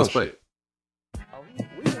 please. Let's play it.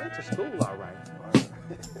 We went to school all right.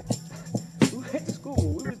 We went to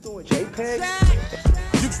school. We was doing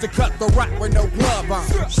JPEG. Used to cut the rock with no glove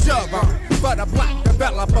on, shove on, but a black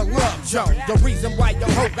developer love Joe. The reason why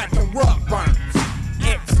your hoe got the rug burns.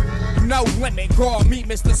 It's no limit, call me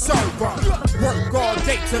Mr. Server. Work all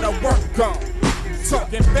day to the work gone.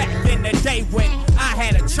 Talking back in the day when I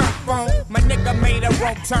had a church phone. My nigga made a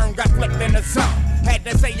wrong turn, got flipped in the zone. Had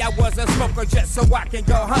to say I was a smoker just so I can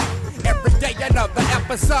go home. Every day another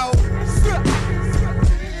episode.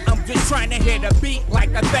 I'm just trying to hit a beat like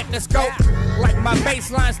a stethoscope. Like my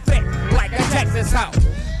bassline's thick, like a Texas hoe.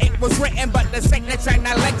 It was written, but the signature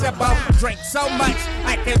not legible. Drink so much,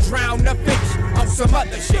 I can drown the fish. On some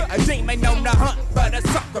other shit, a demon on the hunt, but a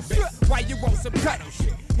sucker bitch. Why you want some cuddle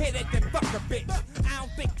shit? Hit it then fuck a bitch. I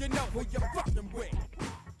don't think you know who you're fucking with.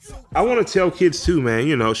 I want to tell kids too,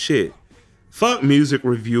 man, shit. Fuck music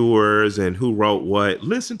reviewers and who wrote what.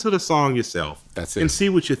 Listen to the song yourself. That's it. And see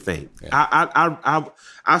what you think. Yeah.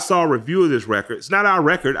 I saw a review of this record. It's not our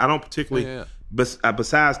record. I don't particularly...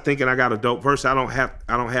 Besides thinking I got a dope verse, I don't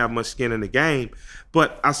have much skin in the game.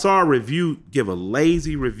 But I saw a review give a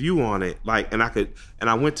lazy review on it, and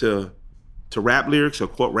I went to Rap Lyrics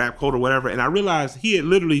or Rap Code or whatever, and I realized he had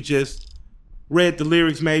literally just read the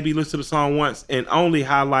lyrics, maybe listened to the song once, and only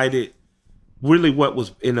highlighted really what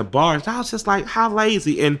was in the bars. I was just like, how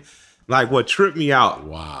lazy. And like what tripped me out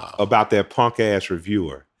about that punk ass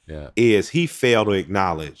reviewer is he failed to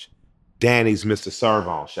acknowledge Danny's Mr.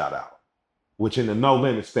 Servon shout out. Which in the No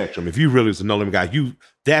Limit spectrum, if you really was a No Limit guy,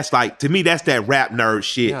 that's like, to me, that's that rap nerd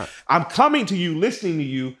shit. Yeah. I'm coming to you, listening to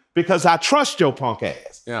you, because I trust your punk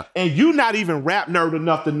ass. Yeah. And you not even rap nerd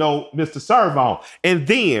enough to know Mr. Servon. And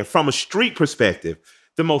then, from a street perspective,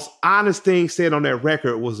 the most honest thing said on that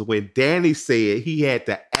record was when Danny said he had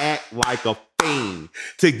to act like a fiend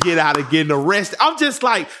to get out of getting arrested. I'm just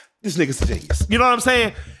like, this nigga's a genius. You know what I'm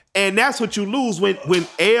saying? And that's what you lose when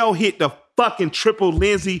L hit the fucking triple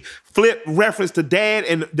Lindsay flip reference to dad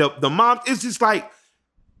and the mom. It's just like,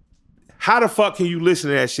 how the fuck can you listen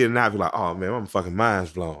to that shit and not be like, oh man, my fucking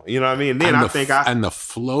mind's blown. You know what I mean? And then and the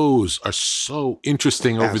flows are so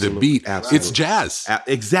interesting over the beat. Absolutely. It's jazz.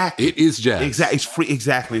 Exactly. It is jazz. Exactly. It's free.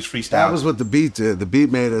 Exactly. It's freestyle. That was what the beat did. The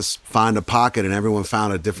beat made us find a pocket, and everyone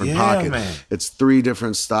found a different pocket. Man. It's 3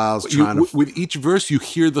 different styles. With each verse, you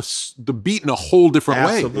hear the beat in a whole different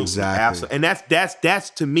way. Exactly. Absolutely. And that's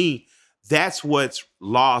to me, that's what's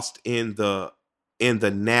lost in the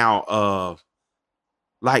now of,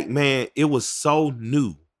 like, man, it was so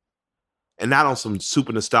new. And not on some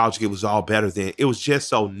super nostalgic, it was all better than. It was just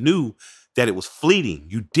so new that it was fleeting.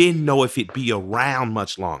 You didn't know if it'd be around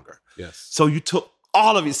much longer. Yes. So you took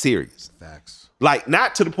all of it serious. Facts. Like,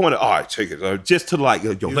 not to the point of, all right, take it, or just to like,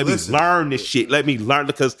 yo, let me learn this shit. Let me learn,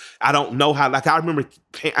 because I don't know how, like, I remember,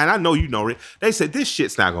 and I know you know it, they said, this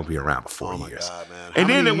shit's not going to be around for 4 years. God, man. And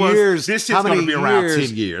then it was, this shit's going to be around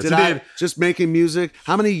 10 years. And then, just making music,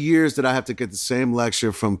 how many years did I have to get the same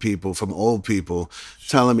lecture from people, from old people,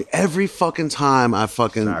 telling me every fucking time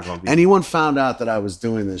anyone found out that I was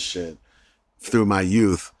doing this shit through my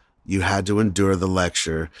youth, you had to endure the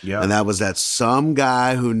lecture. Yep. And that was that some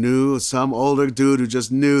guy who knew, some older dude who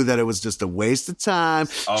just knew that it was just a waste of time.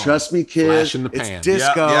 Trust me, kid. Flash in the it's pan.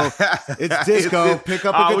 disco. Yep, yeah. It's disco. Pick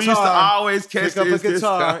up a guitar. We used to always catch Pick up a this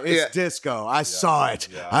guitar. disco. It's disco. I saw it.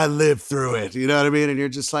 I lived through it. You know what I mean? And you're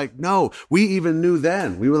just like, no, we even knew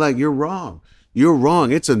then. We were like, you're wrong. You're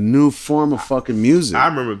wrong. It's a new form of fucking music. I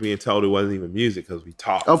remember being told it wasn't even music because we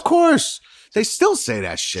talked. Of course. They still say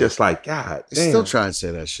that shit. Just like, God They still try and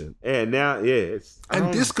say that shit. And now, it's...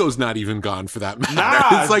 And disco's not even gone for that matter.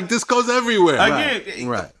 Nah. It's like disco's everywhere. Again,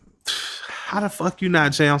 Right. How the fuck you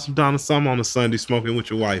not jam some Donna Summer on a Sunday smoking with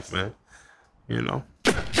your wife, man? You know?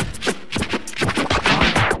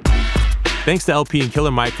 Thanks to LP and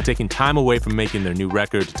Killer Mike for taking time away from making their new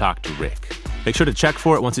record to talk to Rick. Make sure to check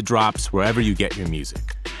for it once it drops wherever you get your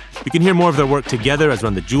music. You can hear more of their work together as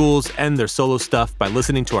Run the Jewels and their solo stuff by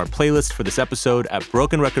listening to our playlist for this episode at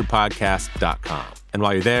brokenrecordpodcast.com. And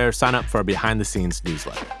while you're there, sign up for our behind-the-scenes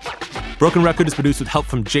newsletter. Broken Record is produced with help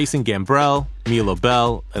from Jason Gambrell, Mia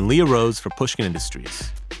Lobel, and Leah Rose for Pushkin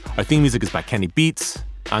Industries. Our theme music is by Kenny Beats.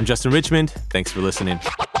 I'm Justin Richmond. Thanks for listening.